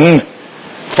condition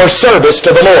for service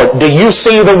to the Lord. Do you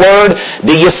see the word?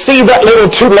 Do you see that little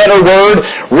two-letter word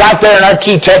right there in our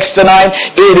key text tonight?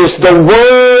 It is the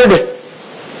word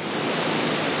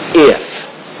if.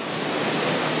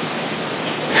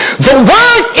 The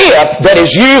word if that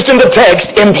is used in the text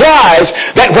implies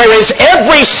that whereas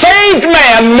every saved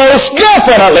man most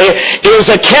definitely is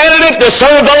a candidate to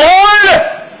serve the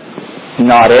Lord,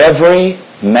 not every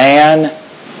man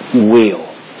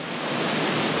will.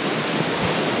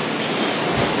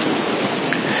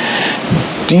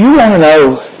 Do you want to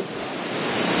know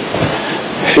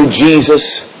who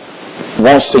Jesus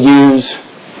wants to use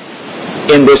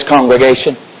in this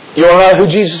congregation? You want to know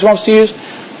who Jesus wants to use?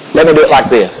 Let me do it like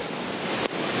this.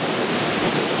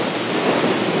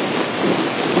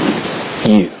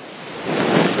 You.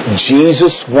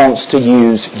 Jesus wants to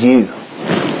use you.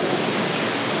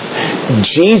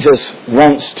 Jesus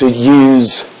wants to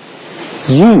use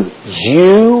you.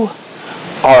 You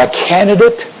are a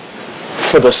candidate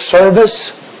for the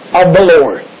service of the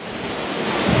Lord.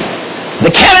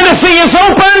 The candidacy is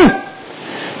open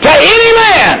to any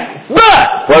man.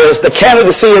 But, whereas the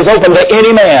candidacy is open to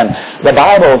any man, the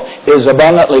Bible is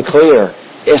abundantly clear.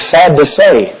 It's sad to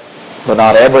say, but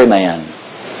not every man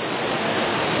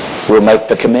will make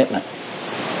the commitment.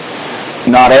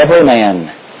 Not every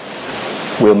man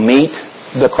will meet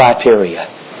the criteria.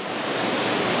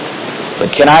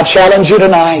 But can I challenge you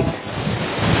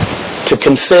tonight to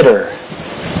consider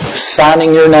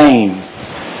signing your name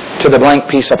to the blank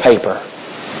piece of paper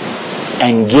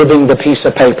and giving the piece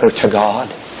of paper to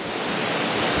God?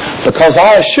 Because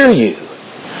I assure you,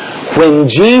 when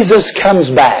Jesus comes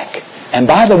back, and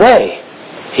by the way,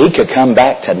 He could come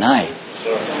back tonight.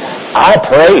 I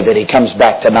pray that He comes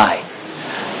back tonight.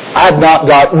 I've not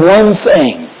got one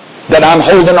thing that I'm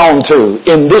holding on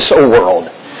to in this world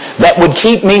that would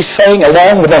keep me saying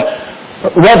along with the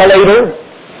Revelator,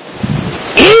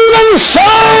 even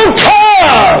so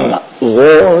come,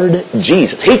 Lord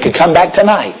Jesus. He could come back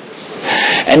tonight.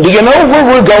 And do you know where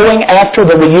we're going after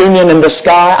the reunion in the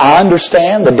sky? I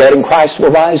understand the dead in Christ will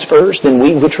rise first, and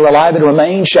we which are alive and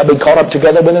remain shall be caught up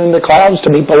together with them in the clouds to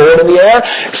meet the Lord in the air.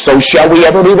 So shall we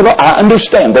ever be with Him. I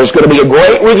understand there's going to be a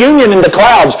great reunion in the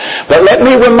clouds. But let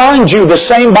me remind you, the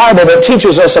same Bible that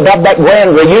teaches us about that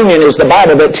grand reunion is the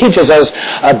Bible that teaches us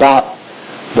about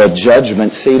the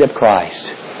judgment seat of Christ.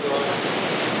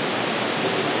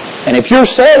 And if you're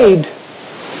saved,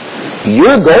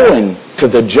 you're going to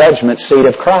the judgment seat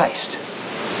of Christ.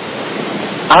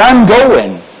 I'm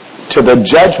going to the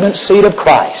judgment seat of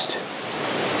Christ.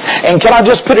 And can I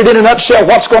just put it in a nutshell?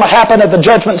 What's going to happen at the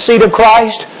judgment seat of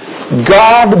Christ?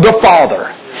 God the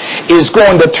Father is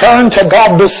going to turn to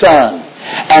God the Son,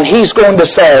 and He's going to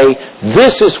say,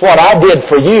 this is what I did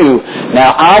for you.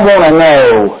 Now I want to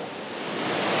know,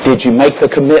 did you make the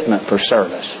commitment for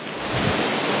service?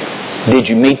 Did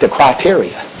you meet the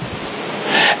criteria?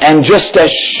 And just as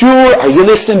sure, are you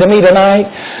listening to me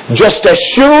tonight? Just as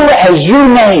sure as your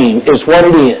name is what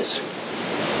it is,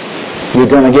 you're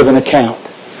going to give an account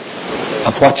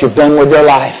of what you've done with your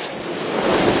life.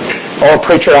 Oh,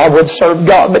 preacher, I would serve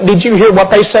God, but did you hear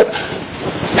what they said?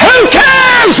 Who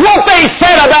cares what they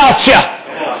said about you?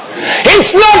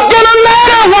 It's not going to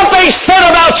matter what they said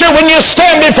about you when you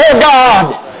stand before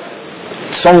God.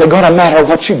 It's only going to matter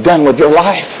what you've done with your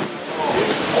life.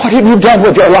 What have you done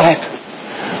with your life?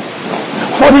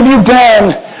 What have you done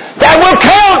that will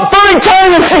count for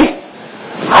eternity?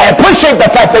 I appreciate the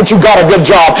fact that you got a good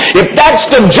job. If that's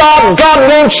the job God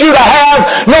wants you to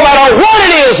have, no matter what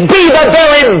it is, be the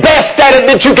very best at it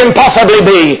that you can possibly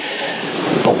be.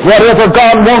 But whatever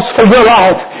God wants for your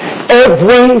life,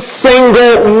 every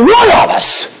single one of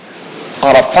us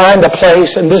ought to find a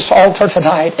place in this altar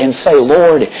tonight and say,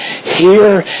 Lord,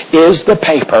 here is the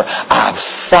paper. I've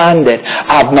signed it.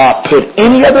 I've not put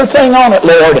any other thing on it,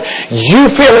 Lord. You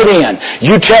fill it in.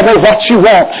 You tell me what you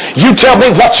want. You tell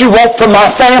me what you want from my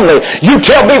family. You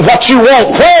tell me what you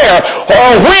want, where,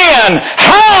 or when,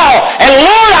 how. And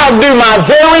Lord, I'll do my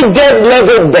very dead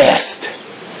level best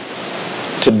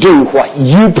to do what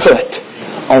you put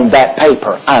on that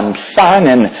paper. I'm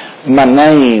signing my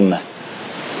name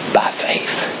by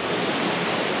faith.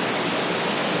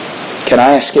 Can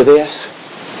I ask you this?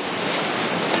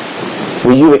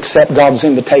 Will you accept God's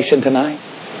invitation tonight?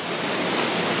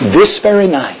 This very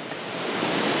night,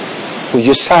 will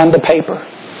you sign the paper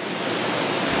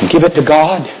and give it to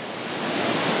God?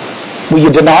 Will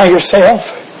you deny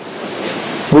yourself?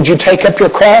 Would you take up your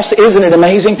cross? Isn't it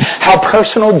amazing how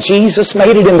personal Jesus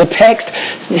made it in the text?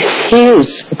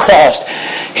 His cross.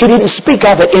 He didn't speak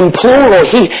of it in plural.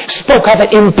 He spoke of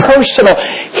it in personal.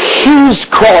 His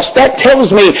cross. That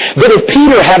tells me that if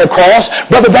Peter had a cross,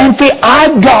 Brother Banfi,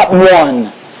 I've got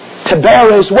one to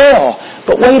bear as well.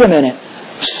 But wait a minute.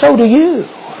 So do you.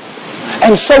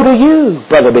 And so do you,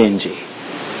 Brother Benji.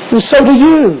 And so do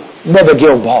you, Brother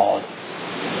Gilbald.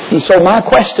 And so my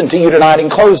question to you tonight in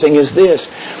closing is this.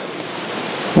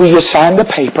 Will you sign the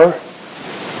paper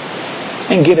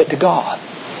and give it to God?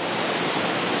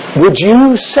 Would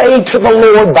you say to the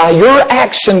Lord by your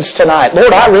actions tonight,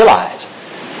 Lord, I realize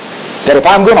that if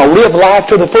I'm going to live life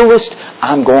to the fullest,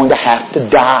 I'm going to have to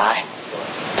die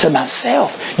to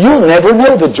myself. You'll never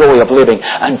know the joy of living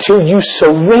until you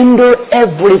surrender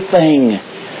everything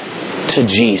to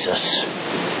Jesus.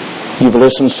 You've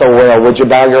listened so well. Would you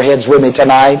bow your heads with me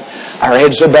tonight? Our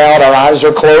heads are bowed, our eyes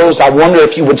are closed. I wonder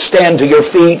if you would stand to your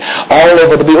feet all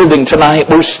over the building tonight.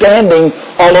 We're standing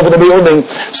all over the building.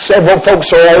 Several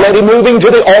folks are already moving to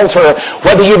the altar.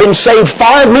 Whether you've been saved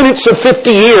 5 minutes or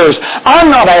 50 years, I'm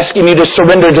not asking you to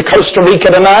surrender to Costa Rica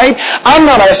tonight. I'm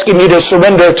not asking you to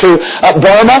surrender to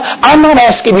Burma. I'm not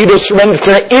asking you to surrender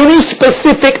to any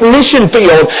specific mission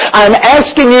field. I'm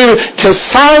asking you to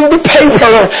sign the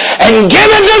paper and give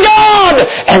it to God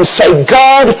and say,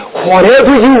 God,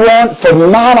 whatever you want for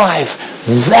my life,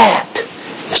 that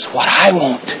is what I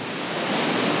want.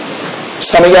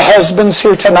 Some of your husbands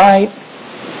here tonight,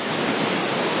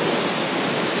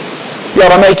 you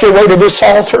ought to make your way to this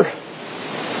altar.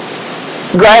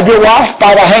 Grab your wife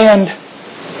by the hand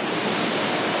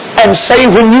and say,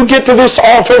 when you get to this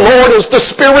altar, Lord, as the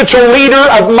spiritual leader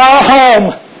of my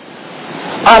home,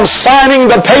 I'm signing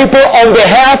the paper on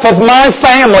behalf of my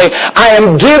family. I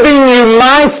am giving you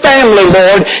my family,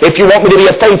 Lord. If you want me to be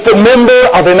a faithful member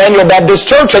of Emmanuel Baptist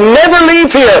Church and never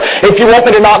leave here, if you want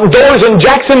me to knock doors in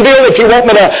Jacksonville, if you want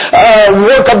me to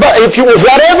if you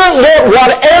whatever, Lord,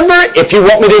 whatever, if you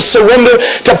want me to surrender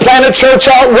to plant a church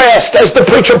out west, as the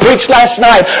preacher preached last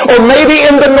night, or maybe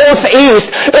in the northeast,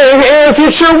 if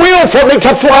it's your will for me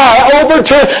to fly over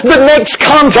to the next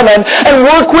continent and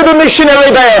work with a missionary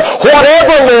there, whatever,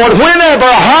 Lord, whenever,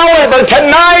 however,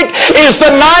 tonight is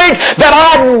the night that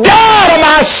I die to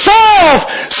myself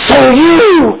so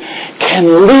you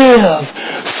can live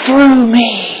through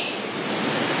me.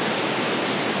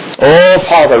 Oh,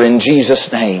 Father, in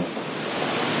Jesus' name,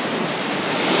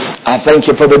 I thank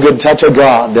you for the good touch of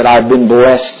God that I've been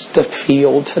blessed to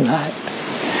feel tonight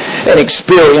and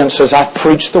experience as I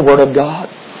preach the Word of God.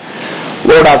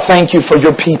 Lord, I thank you for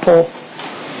your people.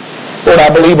 Lord, I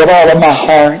believe with all of my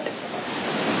heart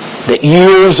that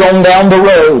years on down the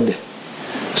road,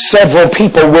 several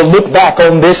people will look back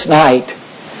on this night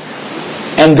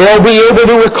and they'll be able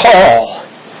to recall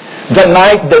the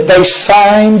night that they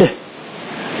signed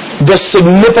the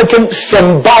significant,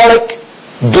 symbolic,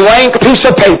 blank piece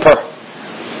of paper,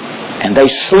 and they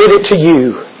slid it to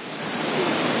you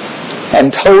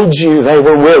and told you they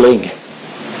were willing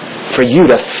for you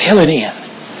to fill it in.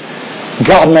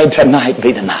 God, may tonight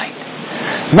be the night.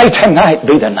 May tonight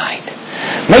be the night.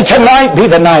 May tonight be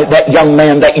the night that young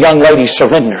man, that young lady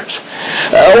surrenders.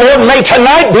 Lord, may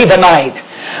tonight be the night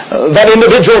that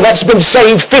individual that's been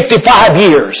saved 55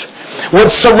 years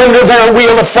would surrender their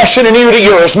will afresh and anew to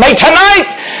yours. May tonight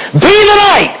be the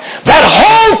night that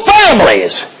whole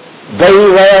families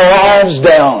lay their lives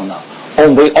down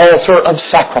on the altar of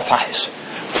sacrifice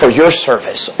for your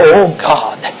service. Oh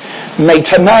God, may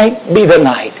tonight be the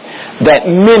night that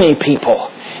many people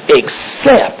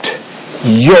accept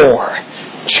your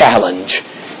challenge.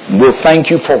 We'll thank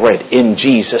you for it in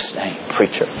Jesus' name.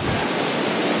 Preacher.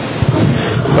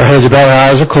 Our heads are bowed, our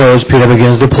eyes are closed. Peter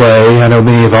begins to play. I know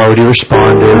many have already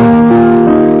responded.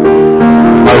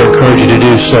 I would encourage you to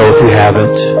do so if you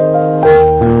haven't.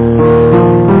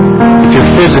 If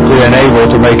you're physically unable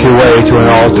to make your way to an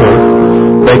altar,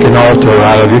 make an altar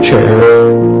out of your chair.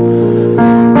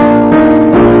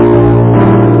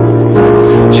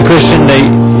 See, Christian,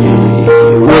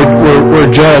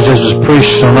 we're judged as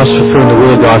priests on us fulfilling the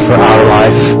will of God for our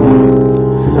life.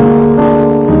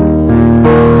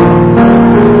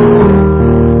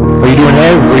 Are you doing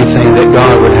everything that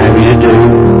God would have you to do?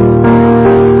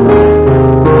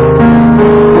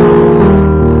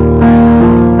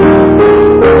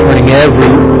 Turning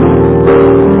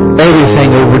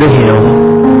everything over to Him.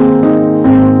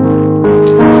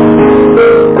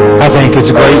 I think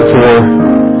it's great for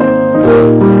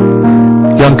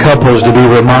young couples to be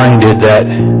reminded that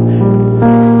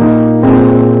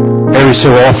every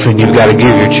so often you've got to give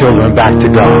your children back to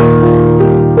God.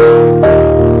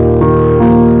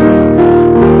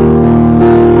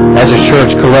 As a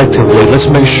church collectively, let's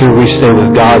make sure we stay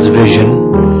with God's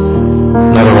vision,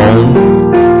 not our own.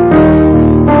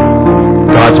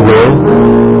 God's will.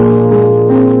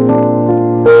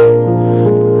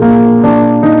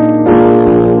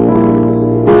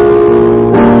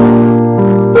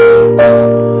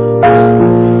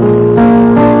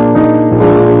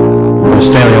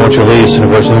 Stanley, I want you to lead us in a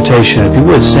verse of invitation. If you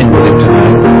would, sing with him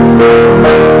tonight.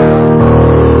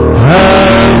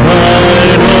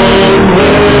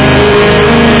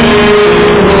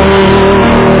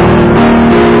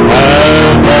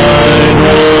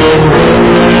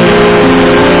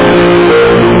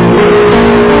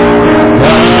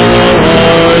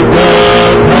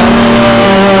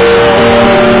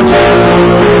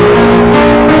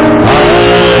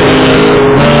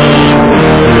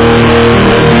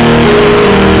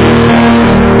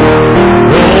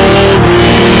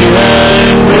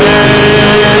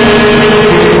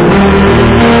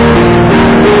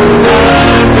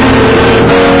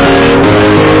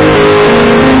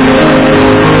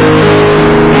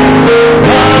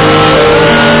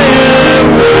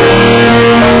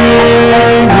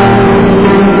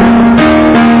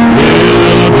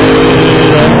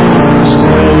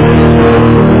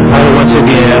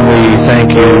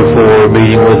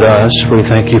 We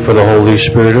thank you for the Holy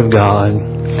Spirit of God,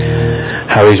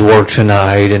 how He's worked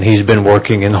tonight, and He's been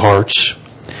working in hearts.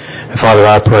 And Father,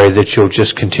 I pray that you'll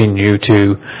just continue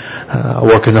to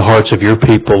work in the hearts of your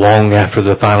people long after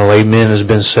the final amen has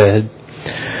been said.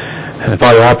 And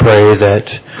Father, I pray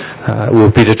that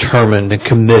we'll be determined and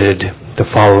committed to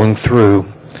following through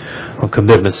on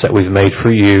commitments that we've made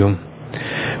for you.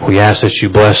 We ask that you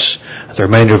bless the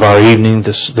remainder of our evening,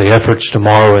 the efforts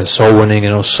tomorrow in soul winning,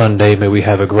 and on Sunday, may we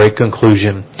have a great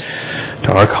conclusion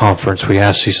to our conference. We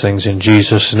ask these things in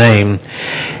Jesus' name.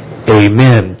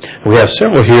 Amen. We have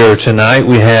several here tonight.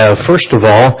 We have, first of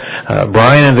all,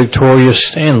 Brian and Victoria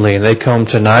Stanley, and they come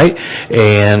tonight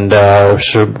and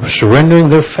surrendering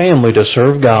their family to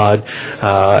serve God,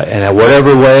 and in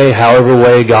whatever way, however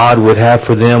way God would have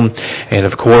for them. And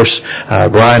of course,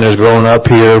 Brian has grown up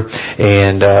here,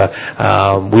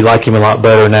 and we like him a lot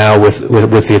better now with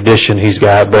the addition he's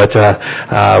got. But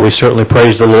we certainly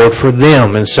praise the Lord for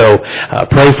them, and so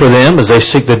pray for them as they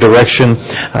seek the direction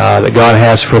that God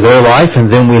has for their life. And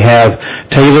then we have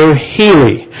Taylor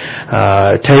Healy.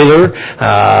 Taylor,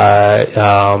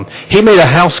 he made a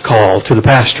house call to the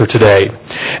pastor today,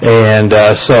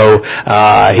 and so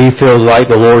he feels like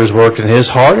the Lord has worked in his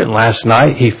heart. And last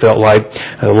night he felt like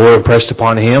the Lord impressed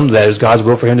upon him that it's God's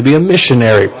will for him to be a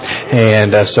missionary,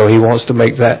 and so he wants to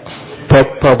make that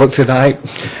public tonight.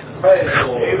 Praise the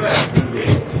Lord.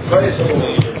 Praise the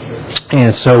Lord.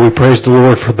 And so we praise the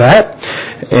Lord for that.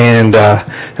 And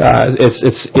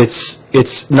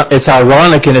it's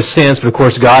ironic in a sense, but of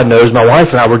course God knows. My wife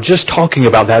and I were just talking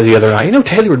about that the other night. You know,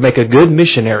 Taylor would make a good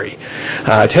missionary.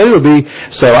 Taylor would be,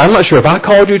 so I'm not sure if I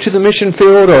called you to the mission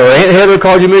field or Aunt Heather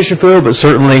called you mission field, but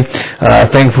certainly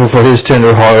thankful for his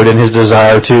tender heart and his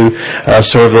desire to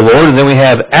serve the Lord. And then we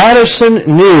have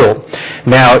Addison Neal.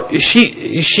 Now,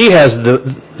 she has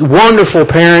the wonderful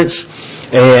parents.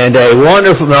 And a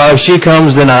wonderful, she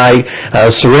comes tonight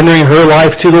surrendering her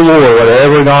life to the Lord,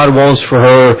 whatever God wants for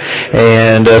her.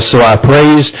 And so I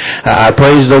praise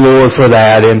the Lord for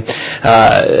that. And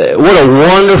what a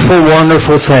wonderful,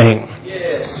 wonderful thing.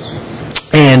 Yes.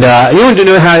 And you want to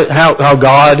know how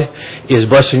God is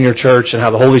blessing your church and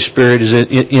how the Holy Spirit is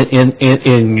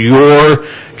in your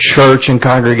church and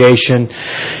congregation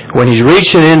when He's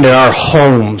reaching into our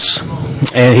homes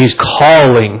and He's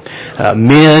calling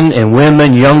men and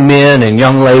women, young men and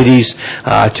young ladies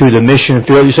to the mission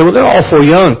field. You say, well, they're awful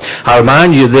young. I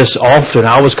remind you of this often.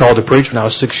 I was called to preach when I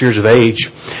was 6 years of age.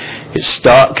 It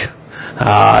stuck.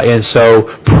 And so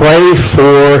pray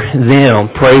for them.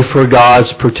 Pray for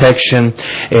God's protection.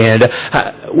 And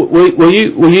will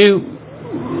you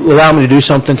allow me to do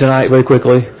something tonight very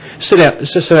quickly? Sit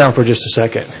down for just a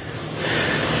second.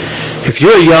 If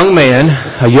you're a young man,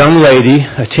 a young lady,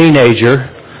 a teenager,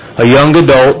 a young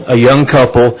adult, a young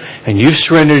couple, and you've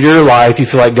surrendered your life, you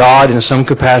feel like God in some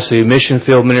capacity, mission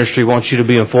field ministry, wants you to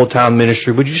be in full-time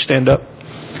ministry, would you stand up?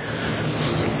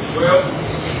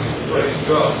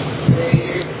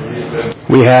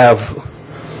 We have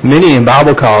many in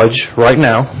Bible college right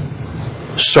now,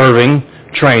 serving,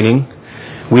 training.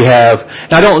 We have,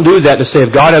 and I don't do that to say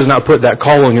if God has not put that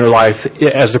call on your life,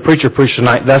 as the preacher preached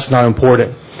tonight, that's not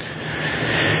important.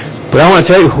 But I want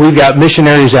to tell you, we've got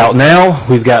missionaries out now.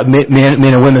 We've got men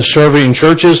and women serving in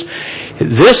churches.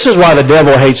 This is why the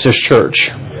devil hates this church.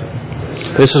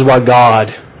 This is why God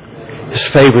has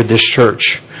favored this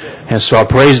church. And so I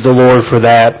praise the Lord for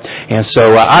that. And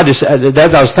so I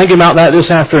was thinking about that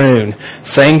this afternoon.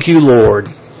 Thank you, Lord.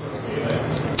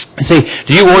 See,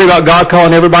 do you worry about God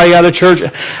calling everybody out of church?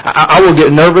 I will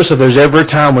get nervous if there's ever a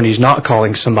time when He's not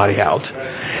calling somebody out.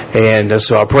 And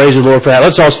so I praise the Lord for that.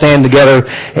 Let's all stand together,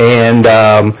 and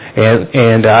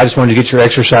I just wanted to get your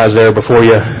exercise there before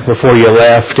you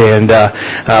left. And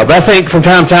but I think from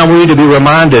time to time we need to be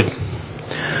reminded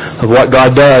of what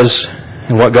God does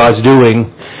and what God's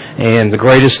doing. And the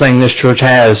greatest thing this church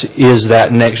has is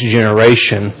that next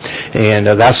generation. And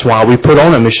that's why we put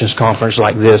on a missions conference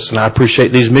like this. And I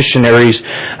appreciate these missionaries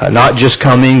not just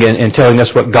coming and telling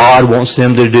us what God wants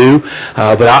them to do,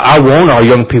 but I want our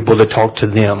young people to talk to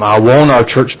them. I want our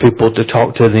church people to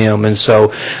talk to them. And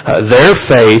so their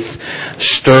faith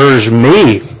stirs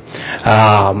me.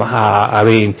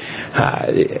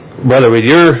 Brother, with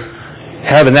your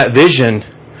having that vision,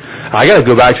 I got to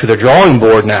go back to the drawing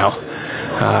board now.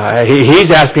 He's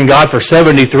asking God for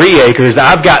 73 acres.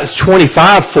 I've got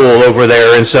 25 full over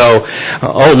there. And so,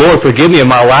 oh Lord, forgive me of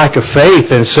my lack of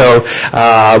faith. And so,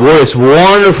 boy, it's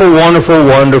wonderful, wonderful,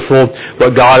 wonderful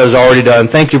what God has already done.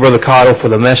 Thank you, Brother Caudill, for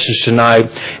the message tonight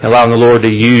and allowing the Lord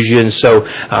to use you. And so,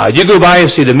 you go by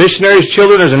and see the missionaries'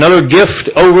 children. There's another gift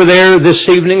over there this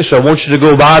evening. So I want you to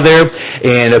go by there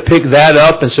and pick that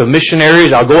up. And so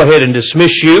missionaries, I'll go ahead and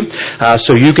dismiss you,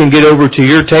 so you can get over to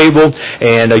your table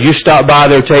and you stop by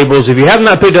their tables. If you have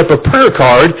not picked up a prayer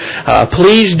card,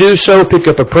 please do so. Pick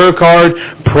up a prayer card,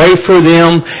 pray for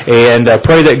them, and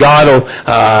pray that God will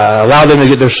allow them to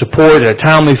get their support in a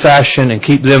timely fashion and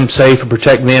keep them safe and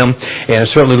protect them. And I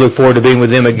certainly look forward to being with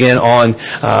them again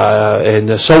in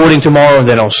the soul winning tomorrow, and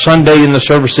then on Sunday in the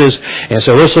services. And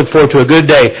so let's look forward to a good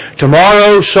day.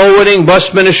 Tomorrow, soul winning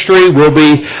bus ministry will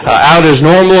be out as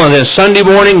normal, and then Sunday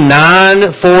morning,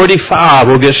 9:45,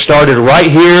 we'll get started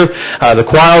right here. The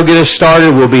choir will get us started.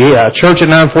 We'll be church at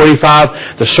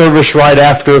 9:45, the service right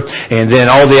after, and then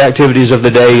all the activities of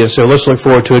the day. And so let's look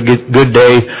forward to a good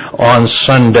day on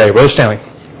Sunday. Brother Stanley.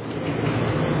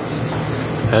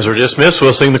 As we're dismissed,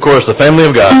 we'll sing the chorus, The Family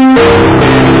of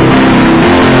God.